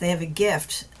talent, they have a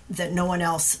gift that no one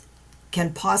else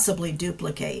can possibly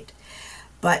duplicate.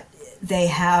 But they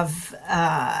have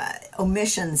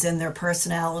omissions in their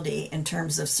personality in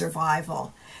terms of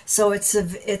survival. So it's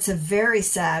a very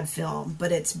sad film,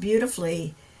 but it's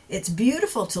beautiful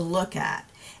to look at.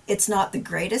 It's not the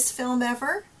greatest film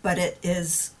ever, but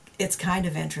it's kind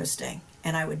of interesting,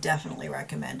 and I would definitely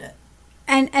recommend it.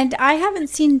 And I haven't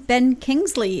seen Ben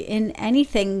Kingsley in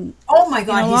anything. Oh my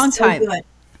God, in a long he's so time. good.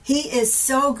 He is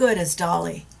so good as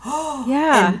Dolly.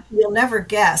 Yeah. And you'll never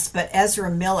guess, but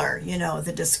Ezra Miller,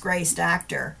 the disgraced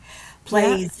actor,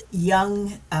 plays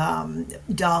young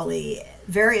Dolly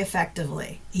very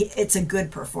effectively. It's a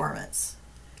good performance.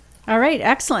 All right,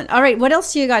 excellent. All right, what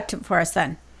else do you got for us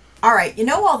then? All right,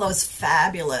 all those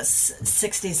fabulous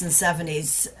 60s and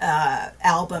 70s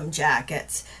album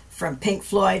jackets from Pink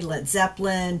Floyd, Led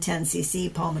Zeppelin,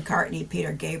 10cc, Paul McCartney,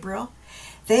 Peter Gabriel.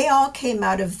 They all came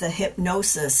out of the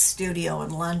Hypnosis studio in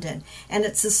London, and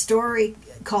it's a story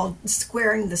called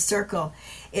Squaring the Circle.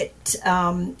 It's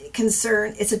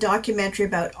a documentary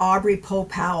about Aubrey Poe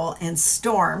Powell and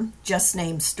Storm, just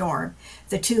named Storm,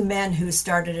 the two men who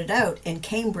started it out in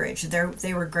Cambridge.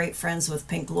 They were great friends with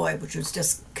Pink Floyd, which was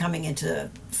just coming into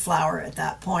flower at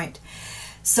that point.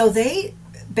 So they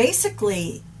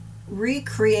basically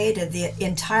recreated the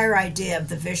entire idea of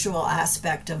the visual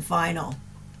aspect of vinyl,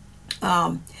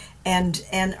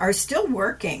 and are still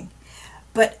working.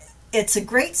 But it's a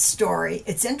great story.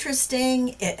 It's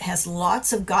interesting. It has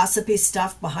lots of gossipy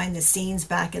stuff behind the scenes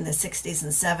back in the 60s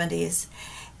and 70s.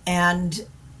 And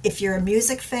if you're a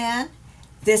music fan,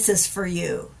 this is for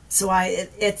you. So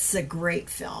it's a great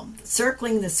film.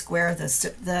 Circling the Square,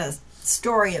 the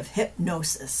story of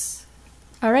hypnosis.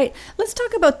 All right, let's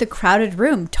talk about The Crowded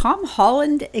Room. Tom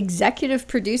Holland executive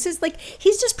produces.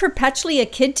 He's just perpetually a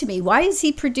kid to me. Why is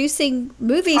he producing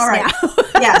movies now?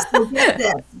 Yes, so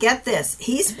get this.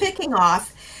 He's picking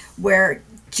off where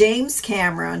James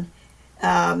Cameron,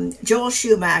 Joel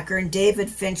Schumacher, and David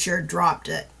Fincher dropped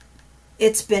it.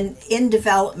 It's been in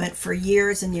development for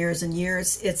years and years and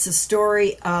years. It's a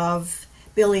story of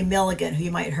Billy Milligan, who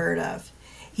you might have heard of.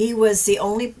 He was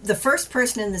the first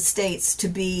person in the States to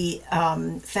be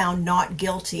found not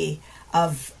guilty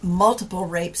of multiple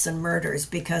rapes and murders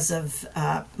because of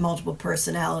multiple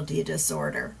personality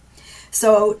disorder.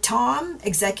 So Tom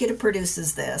executive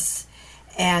produces this,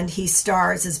 and he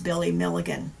stars as Billy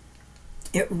Milligan.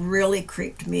 It really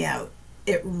creeped me out.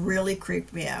 I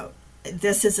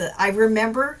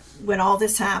remember when all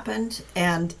this happened,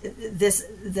 and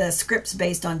the script's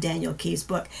based on Daniel Keyes'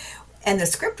 book. And the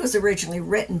script was originally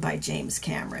written by James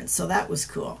Cameron, so that was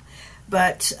cool.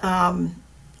 But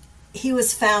he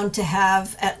was found to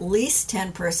have at least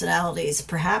 10 personalities,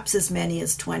 perhaps as many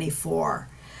as 24.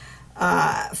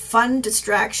 Fun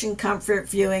distraction, comfort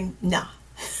viewing, no.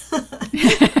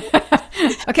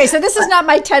 Okay, so this is not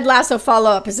my Ted Lasso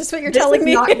follow-up. Is this what you're telling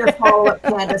me? This is not your follow-up,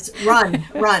 Candace. Run.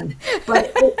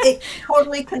 But it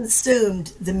totally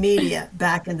consumed the media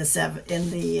back in the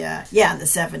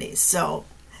 70s. So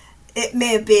it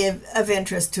may been of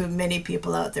interest to many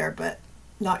people out there, but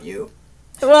not you.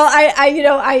 Well,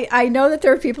 I know that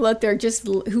there are people out there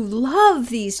who love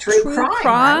these true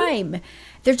crime. Right?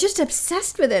 They're just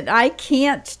obsessed with it. I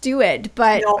can't do it,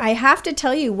 but no. I have to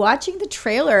tell you, watching the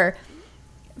trailer,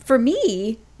 for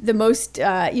me, the most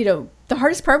the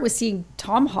hardest part was seeing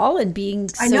Tom Holland being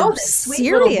so sweet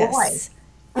serious, little boy.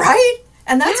 Right?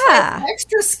 And that's why it's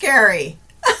extra scary.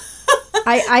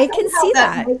 I can see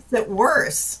that makes it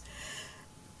worse.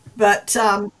 But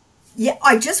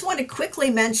I just want to quickly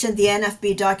mention the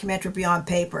NFB documentary Beyond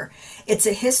Paper. It's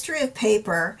a history of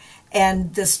paper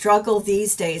and the struggle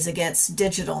these days against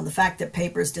digital and the fact that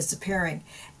paper is disappearing.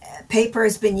 Paper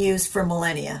has been used for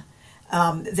millennia.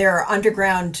 There are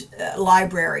underground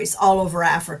libraries all over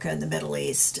Africa and the Middle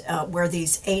East where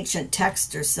these ancient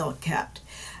texts are still kept.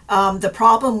 The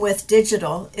problem with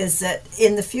digital is that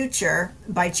in the future,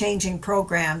 by changing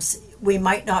programs, we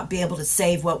might not be able to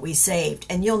save what we saved.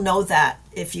 And you'll know that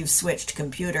if you've switched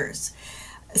computers.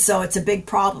 So it's a big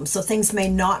problem. So things may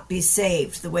not be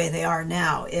saved the way they are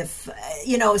now. If,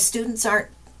 students aren't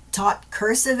taught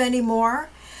cursive anymore,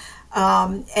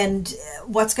 and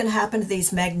what's going to happen to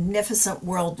these magnificent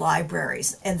world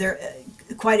libraries? And there,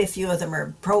 quite a few of them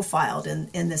are profiled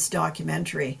in this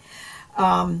documentary.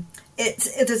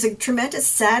 There's a tremendous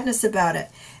sadness about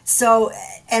it. So,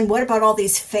 and what about all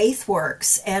these faith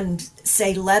works and,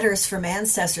 say, letters from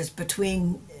ancestors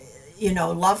between,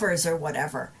 lovers or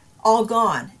whatever? All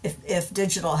gone if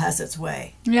digital has its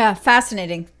way. Yeah,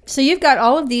 fascinating. So you've got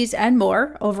all of these and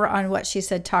more over on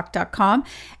whatshesaidtalk.com,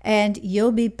 and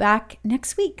you'll be back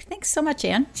next week. Thanks so much,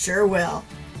 Anne. Sure will.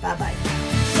 Bye-bye.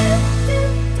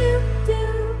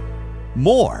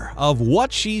 More of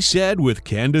What She Said with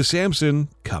Candace Sampson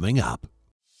coming up.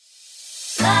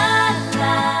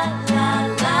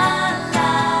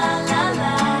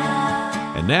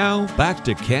 And now back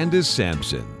to Candace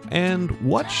Sampson and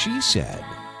What She Said.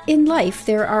 In life,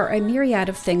 there are a myriad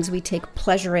of things we take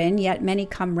pleasure in, yet many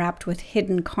come wrapped with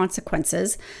hidden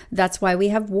consequences. That's why we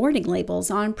have warning labels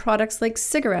on products like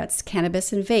cigarettes,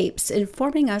 cannabis, and vapes,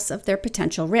 informing us of their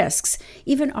potential risks.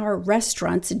 Even our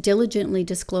restaurants diligently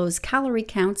disclose calorie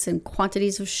counts and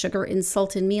quantities of sugar in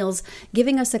salt in meals,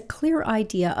 giving us a clear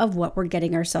idea of what we're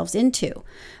getting ourselves into.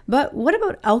 But what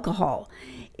about alcohol?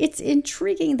 It's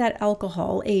intriguing that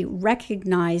alcohol, a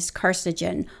recognized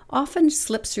carcinogen, often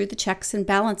slips through the checks and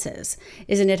balances.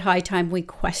 Isn't it high time we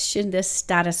question this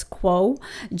status quo?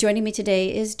 Joining me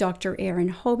today is Dr.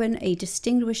 Erin Hoban, a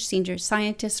distinguished senior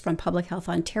scientist from Public Health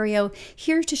Ontario,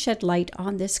 here to shed light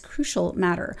on this crucial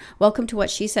matter. Welcome to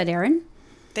What She Said, Erin.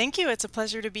 Thank you. It's a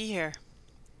pleasure to be here.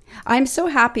 I'm so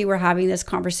happy we're having this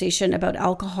conversation about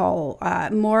alcohol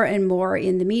more and more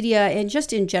in the media and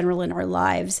just in general in our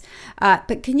lives.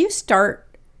 But can you start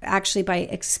actually by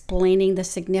explaining the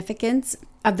significance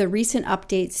of the recent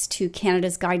updates to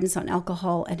Canada's guidance on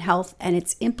alcohol and health and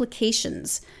its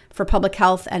implications for public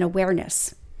health and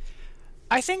awareness?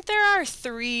 I think there are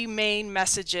three main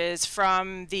messages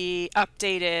from the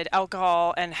updated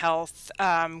alcohol and health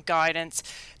guidance.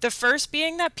 The first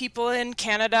being that people in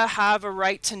Canada have a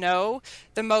right to know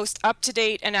the most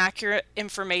up-to-date and accurate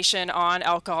information on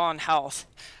alcohol and health.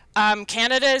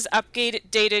 Canada's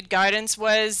updated guidance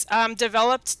was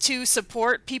developed to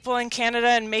support people in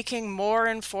Canada in making more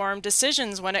informed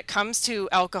decisions when it comes to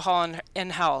alcohol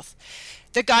and health.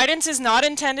 The guidance is not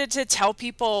intended to tell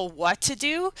people what to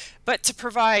do, but to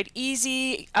provide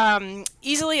easily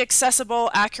accessible,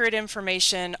 accurate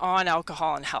information on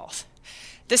alcohol and health.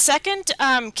 The second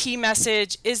key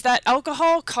message is that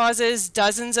alcohol causes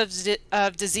dozens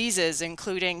of diseases,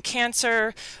 including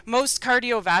cancer, most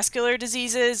cardiovascular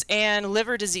diseases, and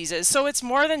liver diseases. So it's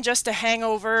more than just a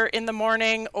hangover in the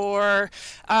morning or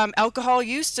alcohol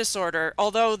use disorder,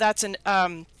 although that's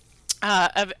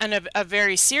a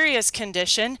very serious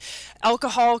condition.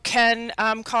 Alcohol can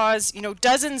cause,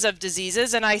 dozens of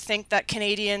diseases, and I think that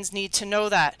Canadians need to know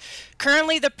that.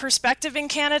 Currently, the perspective in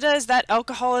Canada is that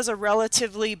alcohol is a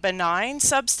relatively benign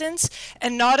substance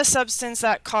and not a substance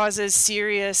that causes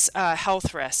serious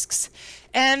health risks.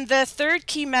 And the third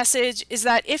key message is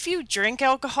that if you drink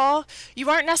alcohol, you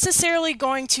aren't necessarily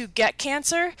going to get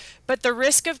cancer, but the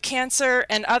risk of cancer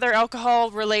and other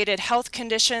alcohol-related health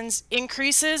conditions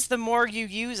increases the more you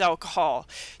use alcohol.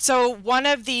 So one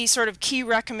of the sort of key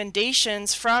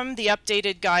recommendations from the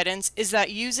updated guidance is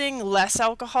that using less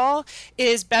alcohol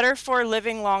is better for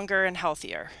living longer and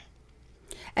healthier.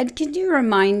 And can you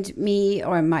remind me,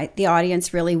 or the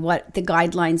audience really, what the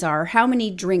guidelines are? How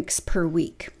many drinks per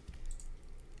week?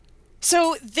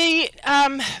 So the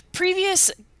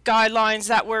previous guidelines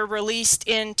that were released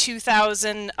in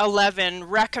 2011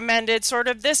 recommended sort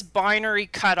of this binary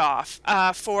cutoff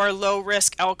for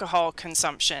low-risk alcohol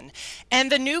consumption.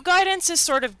 And the new guidance is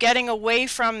sort of getting away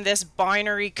from this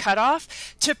binary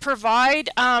cutoff to provide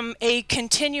a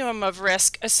continuum of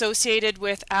risk associated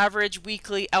with average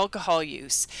weekly alcohol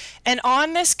use. And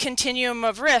on this continuum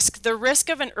of risk, the risk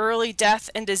of an early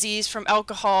death and disease from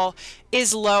alcohol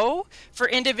is low for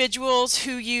individuals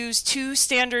who use 2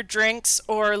 standard drinks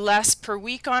or less per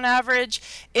week on average.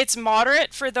 It's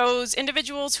moderate for those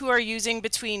individuals who are using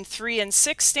between 3 and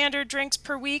 6 standard drinks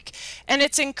per week, and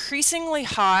it's increasingly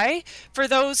high for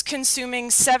those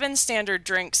consuming 7 standard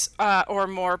drinks or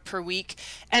more per week.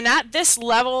 And at this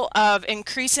level of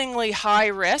increasingly high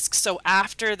risk, so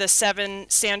after the 7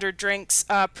 standard drinks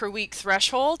per week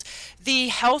threshold, the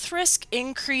health risk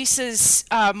increases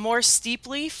more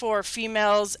steeply for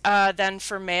females than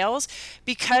for males,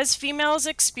 because females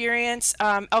experience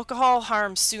alcohol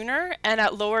harm sooner and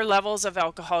at lower levels of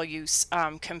alcohol use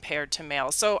compared to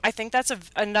males. So I think that's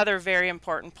another very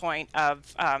important point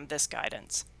of this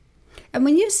guidance. And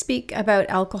when you speak about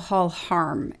alcohol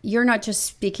harm, you're not just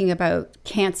speaking about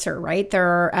cancer, right? There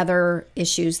are other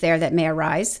issues there that may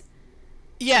arise.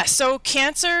 Yes, so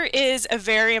cancer is a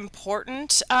very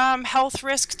important health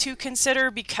risk to consider,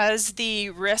 because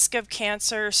the risk of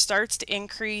cancer starts to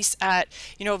increase at,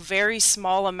 very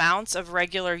small amounts of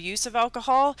regular use of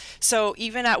alcohol. So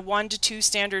even at 1 to 2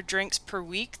 standard drinks per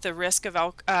week, the risk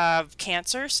of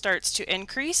cancer starts to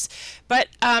increase. But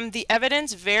the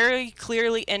evidence very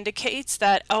clearly indicates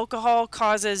that alcohol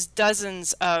causes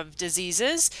dozens of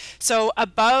diseases. So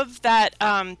above that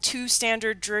 2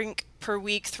 standard drink per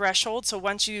week threshold, so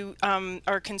once you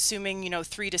are consuming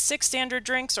 3 to 6 standard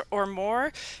drinks or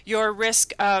more, your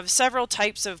risk of several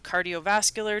types of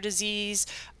cardiovascular disease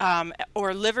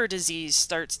or liver disease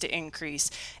starts to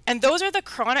increase. And those are the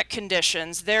chronic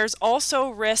conditions. There's also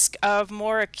risk of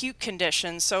more acute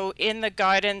conditions. So in the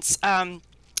guidance,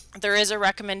 There is a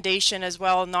recommendation as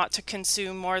well not to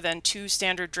consume more than 2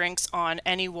 standard drinks on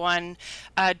any one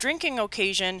drinking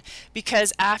occasion,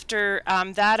 because after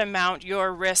that amount,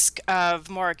 your risk of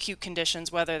more acute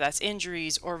conditions, whether that's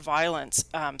injuries or violence,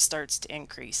 starts to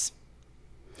increase.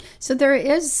 So there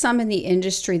is some in the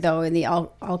industry, though, in the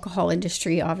alcohol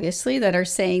industry, obviously, that are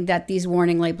saying that these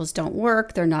warning labels don't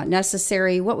work, they're not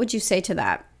necessary. What would you say to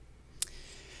that?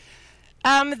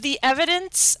 The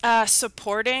evidence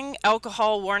supporting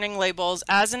alcohol warning labels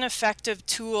as an effective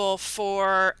tool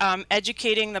for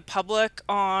educating the public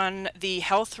on the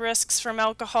health risks from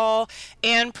alcohol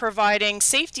and providing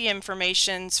safety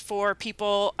information for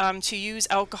people to use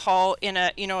alcohol in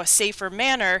a safer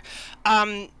manner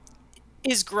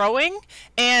is growing,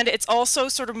 and it's also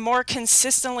sort of more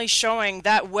consistently showing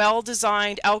that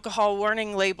well-designed alcohol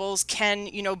warning labels can,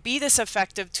 be this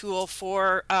effective tool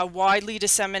for widely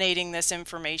disseminating this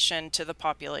information to the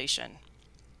population.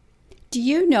 Do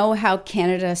you know how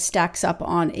Canada stacks up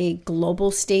on a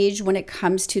global stage when it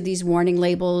comes to these warning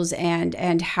labels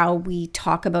and how we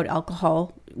talk about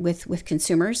alcohol with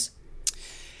consumers?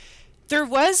 There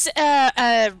was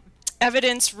a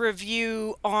evidence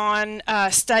review on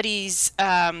studies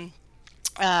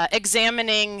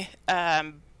examining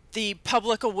the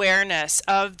public awareness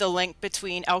of the link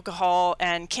between alcohol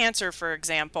and cancer, for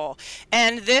example.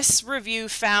 And this review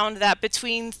found that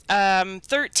between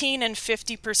 13 and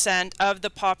 50% of the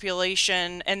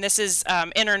population, and this is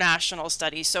international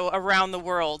studies, so around the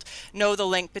world, know the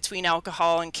link between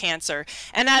alcohol and cancer.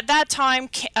 And at that time,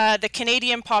 the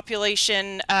Canadian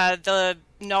population, the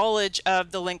knowledge of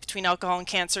the link between alcohol and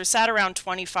cancer sat around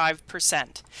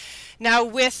 25%. Now,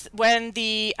 when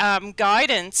the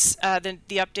guidance,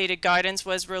 the updated guidance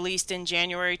was released in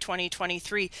January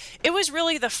 2023, it was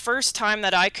really the first time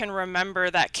that I can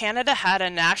remember that Canada had a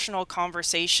national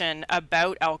conversation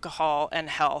about alcohol and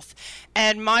health.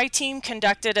 And my team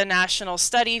conducted a national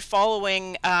study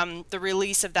following the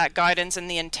release of that guidance and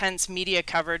the intense media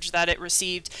coverage that it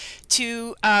received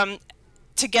to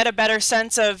get a better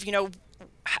sense of,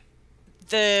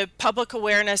 the public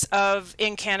awareness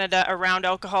in Canada around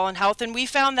alcohol and health. And we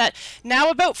found that now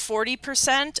about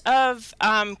 40% of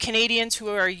Canadians who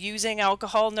are using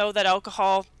alcohol know that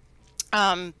alcohol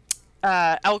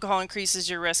increases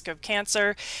your risk of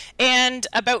cancer, and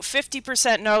about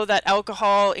 50% know that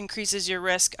alcohol increases your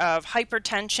risk of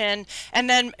hypertension, and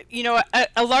then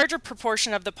a larger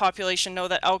proportion of the population know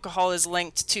that alcohol is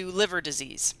linked to liver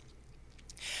disease.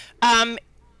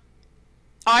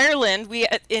 Ireland,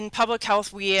 in public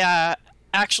health, we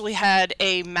actually had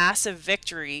a massive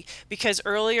victory because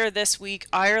earlier this week,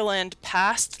 Ireland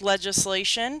passed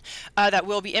legislation that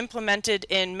will be implemented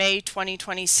in May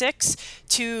 2026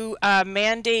 to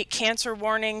mandate cancer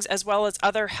warnings as well as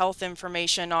other health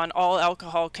information on all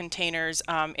alcohol containers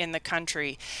in the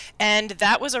country. And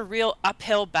that was a real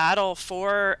uphill battle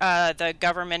for the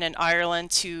government in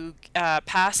Ireland to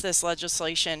pass this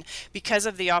legislation because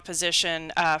of the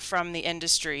opposition from the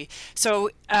industry. So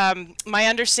my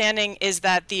understanding is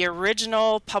that the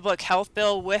original public health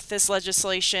bill with this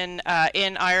legislation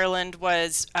in Ireland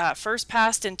was first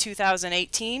passed in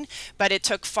 2018, but it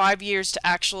took 5 years to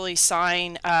actually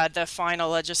sign the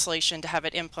final legislation to have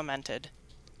it implemented.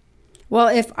 Well,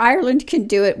 if Ireland can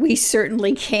do it, we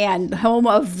certainly can. Home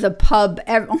of the pub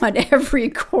on every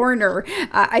corner.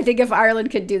 I think if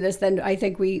Ireland could do this, then I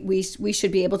think we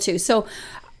should be able to. So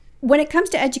when it comes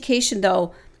to education,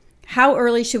 though, how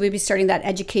early should we be starting that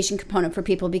education component for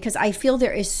people? Because I feel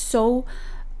there is so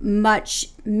much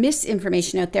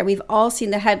misinformation out there. We've all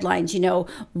seen the headlines,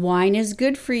 wine is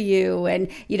good for you. And,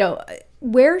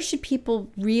 where should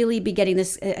people really be getting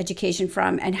this education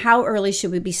from? And how early should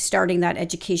we be starting that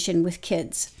education with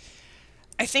kids?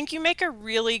 I think you make a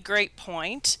really great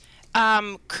point.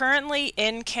 Currently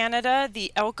in Canada,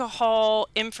 the alcohol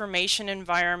information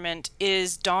environment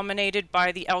is dominated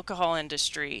by the alcohol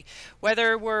industry.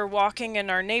 Whether we're walking in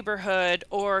our neighborhood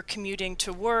or commuting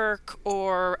to work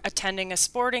or attending a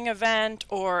sporting event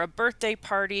or a birthday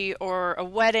party or a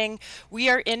wedding, we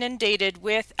are inundated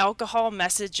with alcohol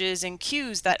messages and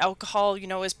cues that alcohol,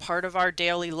 is part of our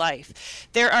daily life.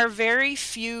 There are very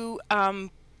few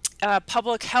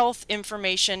public health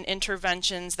information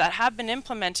interventions that have been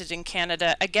implemented in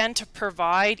Canada, again, to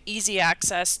provide easy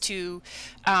access to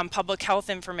public health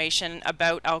information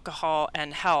about alcohol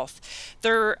and health.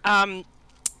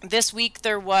 This week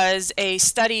there was a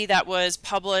study that was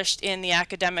published in the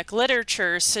academic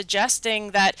literature suggesting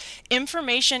that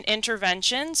information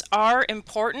interventions are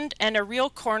important and a real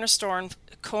cornerstone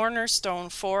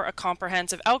for a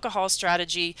comprehensive alcohol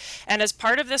strategy. And as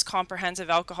part of this comprehensive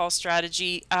alcohol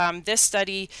strategy, this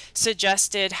study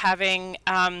suggested having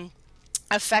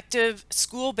effective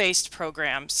school-based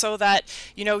programs so that,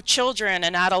 children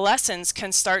and adolescents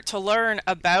can start to learn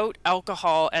about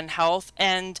alcohol and health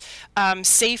and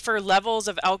safer levels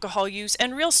of alcohol use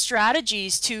and real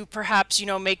strategies to perhaps,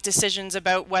 make decisions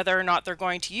about whether or not they're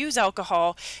going to use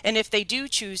alcohol. And if they do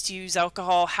choose to use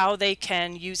alcohol, how they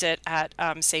can use it at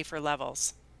safer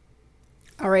levels.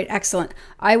 All right, excellent.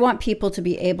 I want people to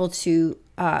be able to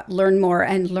learn more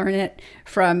and learn it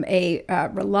from a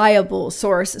reliable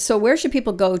source. So where should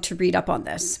people go to read up on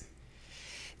this?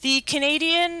 The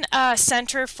Canadian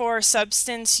Centre for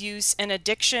Substance Use and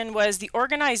Addiction was the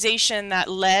organization that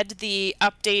led the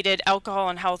updated alcohol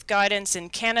and health guidance in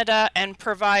Canada and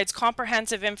provides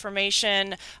comprehensive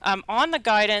information on the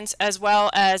guidance as well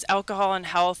as alcohol and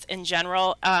health in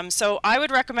general. So I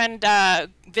would recommend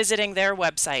visiting their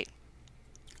website.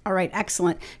 All right,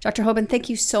 excellent. Dr. Hoban, thank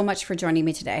you so much for joining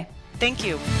me today. Thank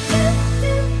you.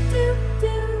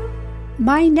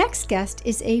 My next guest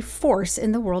is a force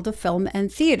in the world of film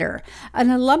and theater, an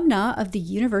alumna of the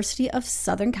University of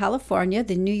Southern California,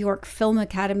 the New York Film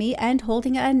Academy, and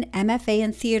holding an MFA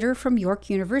in theater from York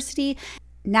University.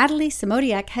 Natalie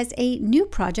Samodiak has a new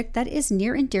project that is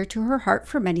near and dear to her heart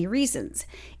for many reasons.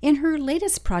 In her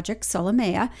latest project,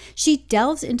 Solomea, she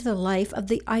delves into the life of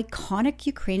the iconic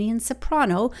Ukrainian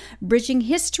soprano, bridging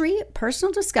history,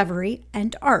 personal discovery,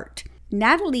 and art.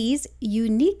 Natalie's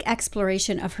unique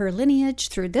exploration of her lineage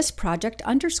through this project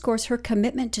underscores her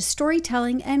commitment to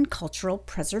storytelling and cultural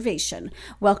preservation.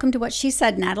 Welcome to What She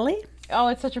Said, Natalie. Oh,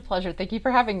 it's such a pleasure. Thank you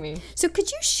for having me. So could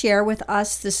you share with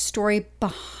us the story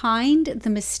behind the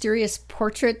mysterious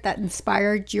portrait that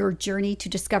inspired your journey to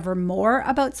discover more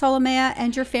about Solomea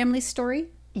and your family's story?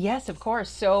 Yes, of course.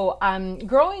 So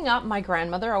growing up, my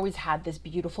grandmother always had this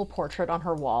beautiful portrait on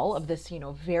her wall of this,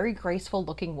 very graceful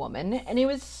looking woman. And it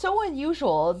was so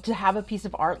unusual to have a piece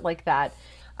of art like that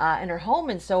in her home.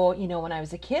 And so, when I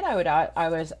was a kid, I would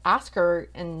ask her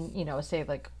and, say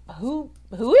like, who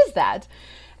is that?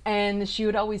 And she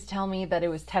would always tell me that it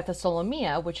was Teta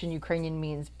Solomea, which in Ukrainian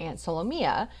means Aunt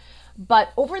Solomea.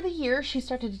 But over the years, she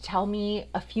started to tell me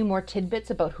a few more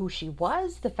tidbits about who she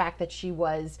was, the fact that she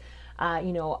was,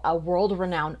 a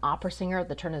world-renowned opera singer at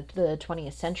the turn of the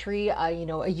 20th century,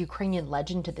 a Ukrainian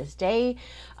legend to this day.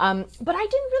 But I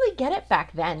didn't really get it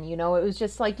back then. It was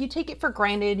just like, you take it for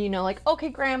granted, like, okay,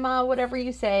 grandma, whatever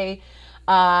you say.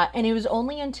 And it was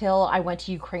only until I went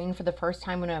to Ukraine for the first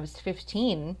time when I was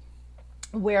 15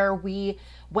 where we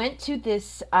went to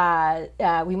this,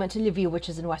 we went to Lviv, which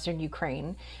is in Western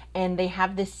Ukraine, and they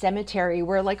have this cemetery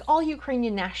where like all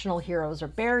Ukrainian national heroes are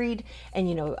buried and,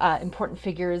 important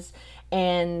figures.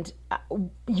 And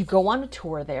you go on a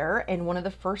tour there. And one of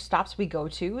the first stops we go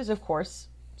to is, of course,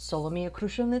 Solomea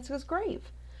Krushelnitska's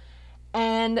grave.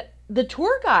 And the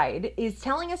tour guide is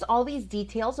telling us all these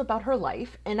details about her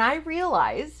life. And I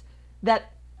realize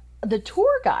that the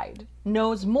tour guide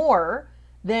knows more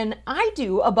than I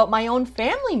do about my own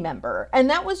family member. And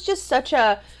that was just such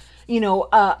a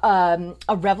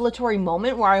revelatory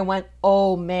moment where I went,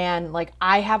 oh man, like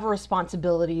I have a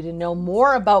responsibility to know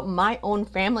more about my own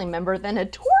family member than a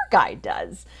tour guide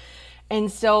does.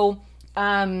 And so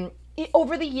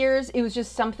over the years, it was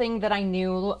just something that I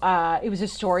knew, it was a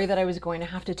story that I was going to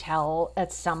have to tell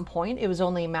at some point. It was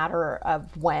only a matter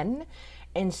of when.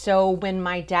 And so when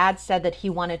my dad said that he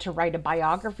wanted to write a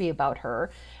biography about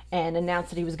her and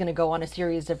announced that he was going to go on a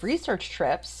series of research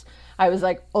trips, I was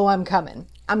like, oh, I'm coming,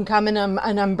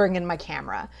 and I'm bringing my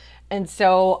camera. And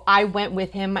so I went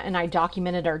with him and I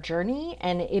documented our journey,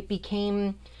 and it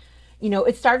became,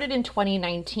 it started in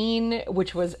 2019,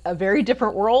 which was a very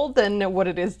different world than what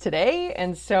it is today.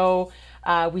 And so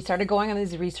we started going on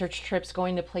these research trips,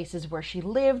 going to places where she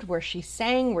lived, where she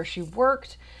sang, where she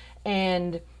worked.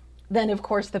 And then, of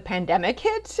course, the pandemic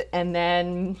hit. And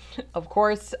then, of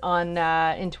course, in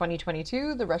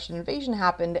 2022, the Russian invasion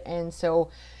happened. And so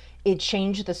it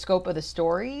changed the scope of the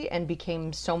story and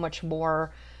became so much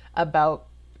more about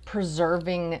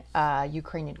preserving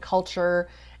Ukrainian culture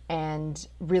and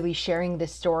really sharing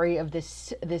this story of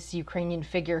this Ukrainian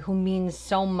figure who means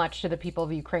so much to the people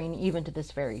of Ukraine, even to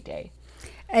this very day.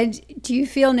 And do you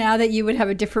feel now that you would have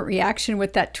a different reaction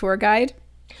with that tour guide?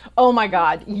 Oh my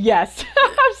God, yes,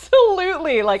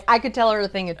 absolutely. Like I could tell her a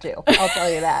thing or two. I'll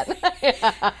tell you that.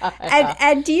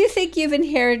 And do you think you've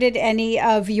inherited any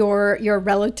of your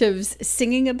relatives'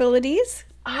 singing abilities?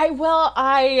 I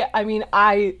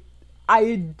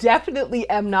I definitely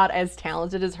am not as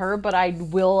talented as her, but I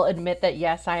will admit that,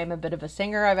 yes, I am a bit of a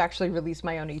singer. I've actually released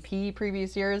my own EP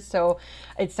previous years, so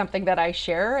it's something that I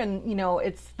share. And, you know,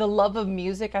 it's the love of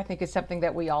music, I think, is something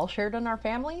that we all shared in our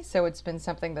family. So it's been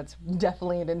something that's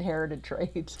definitely an inherited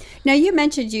trait. Now, you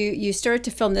mentioned you started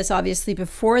to film this, obviously,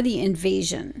 before the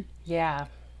invasion. Yeah.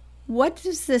 What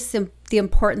does the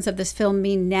importance of this film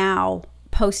mean now,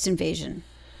 post-invasion?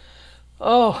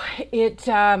 Oh,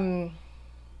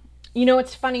 you know,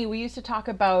 it's funny. We used to talk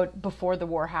about before the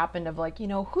war happened of like, you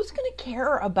know, who's going to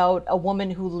care about a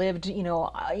woman who lived,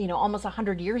 almost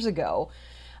 100 years ago.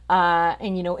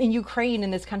 And, you know, in Ukraine,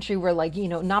 in this country where like, you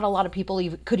know, not a lot of people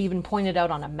could even point it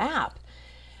out on a map.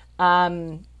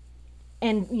 And,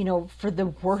 you know, for the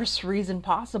worst reason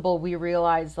possible, we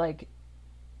realized like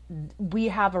we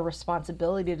have a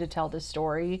responsibility to tell this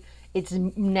story. It's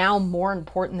now more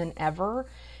important than ever.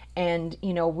 And,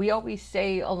 you know, we always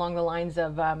say along the lines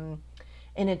of,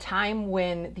 in a time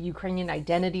when the Ukrainian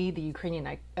identity, the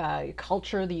Ukrainian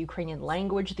culture, the Ukrainian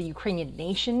language, the Ukrainian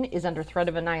nation is under threat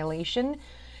of annihilation,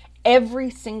 every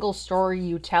single story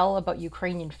you tell about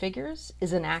Ukrainian figures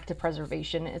is an act of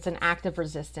preservation. It's an act of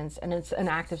resistance, and it's an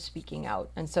act of speaking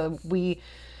out. And so we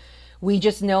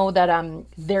just know that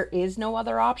there is no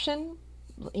other option.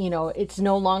 You know, it's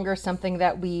no longer something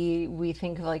that we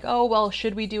think like, oh, well,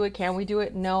 should we do it? Can we do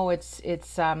it? No, it's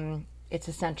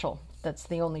essential. That's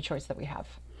the only choice that we have.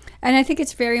 And I think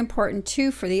it's very important,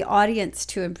 too, for the audience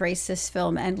to embrace this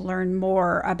film and learn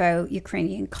more about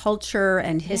Ukrainian culture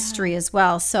and history as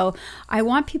well. So I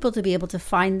want people to be able to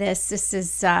find this. This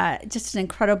is just an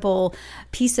incredible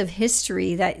piece of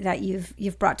history that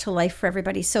you've brought to life for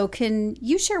everybody. So can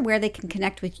you share where they can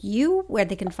connect with you, where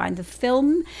they can find the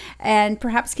film, and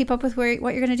perhaps keep up with what you're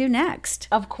going to do next?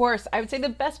 Of course. I would say the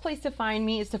best place to find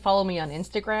me is to follow me on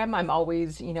Instagram. I'm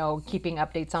always, you know, keeping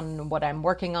updates on what I'm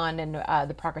working on and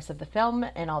the progress of the film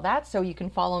and all that. So you can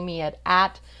follow me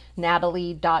at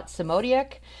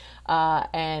natalie.samodiak.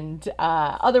 And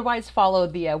otherwise follow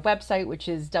the website, which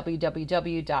is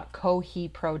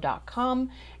www.cohepro.com.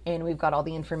 And we've got all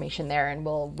the information there, and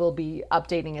we'll be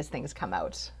updating as things come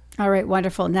out. All right,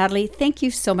 wonderful. Natalie, thank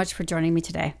you so much for joining me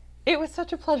today. It was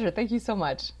such a pleasure. Thank you so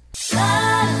much.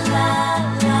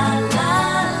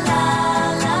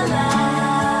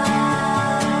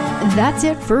 That's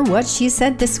it for What She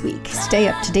Said this week. Stay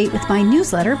up to date with my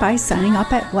newsletter by signing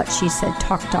up at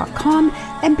whatshesaidtalk.com,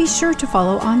 and be sure to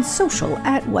follow on social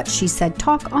at What She Said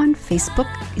Talk on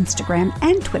Facebook, Instagram,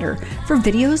 and Twitter for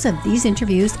videos of these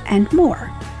interviews and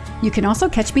more. You can also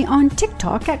catch me on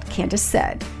TikTok at Candace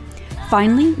Said.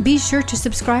 Finally, be sure to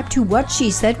subscribe to What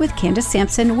She Said with Candace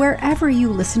Sampson wherever you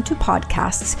listen to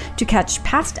podcasts to catch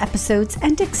past episodes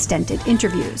and extended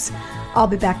interviews. I'll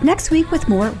be back next week with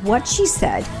more What She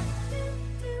Said.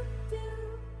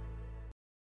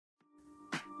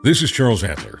 This is Charles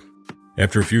Adler.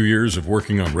 After a few years of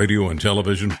working on radio and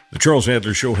television, The Charles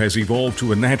Adler Show has evolved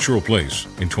to a natural place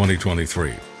in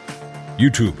 2023.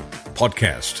 YouTube,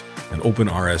 podcast, and open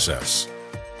RSS.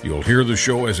 You'll hear the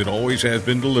show as it always has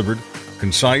been delivered,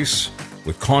 concise,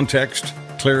 with context,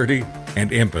 clarity,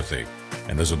 and empathy.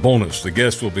 And as a bonus, the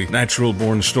guests will be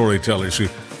natural-born storytellers who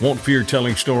won't fear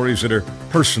telling stories that are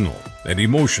personal and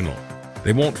emotional.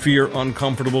 They won't fear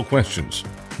uncomfortable questions.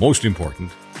 Most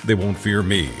important, they won't fear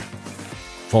me.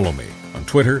 Follow me on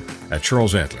Twitter at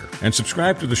Charles Adler and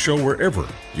subscribe to the show wherever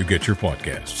you get your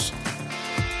podcasts.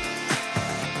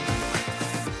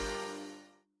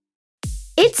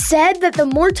 It's said that the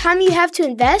more time you have to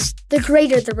invest, the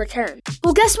greater the return.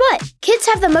 Well, guess what? Kids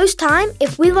have the most time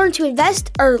if we learn to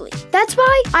invest early. That's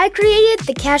why I created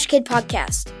the Cash Kid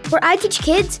podcast, where I teach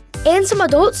kids and some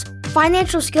adults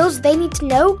financial skills they need to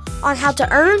know on how to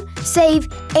earn,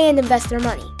 save, and invest their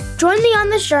money. Join me on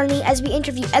this journey as we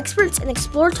interview experts and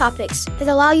explore topics that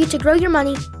allow you to grow your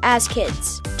money as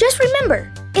kids. Just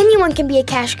remember, anyone can be a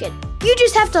cash kid. You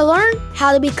just have to learn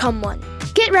how to become one.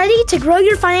 Get ready to grow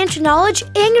your financial knowledge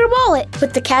and your wallet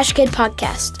with the Cash Kid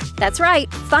Podcast. That's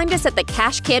right. Find us at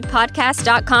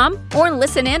thecashkidpodcast.com or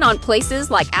listen in on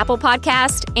places like Apple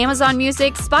Podcast, Amazon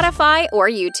Music, Spotify, or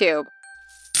YouTube.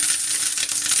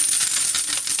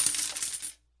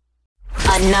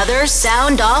 Another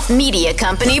Sound Off Media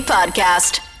Company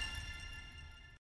podcast.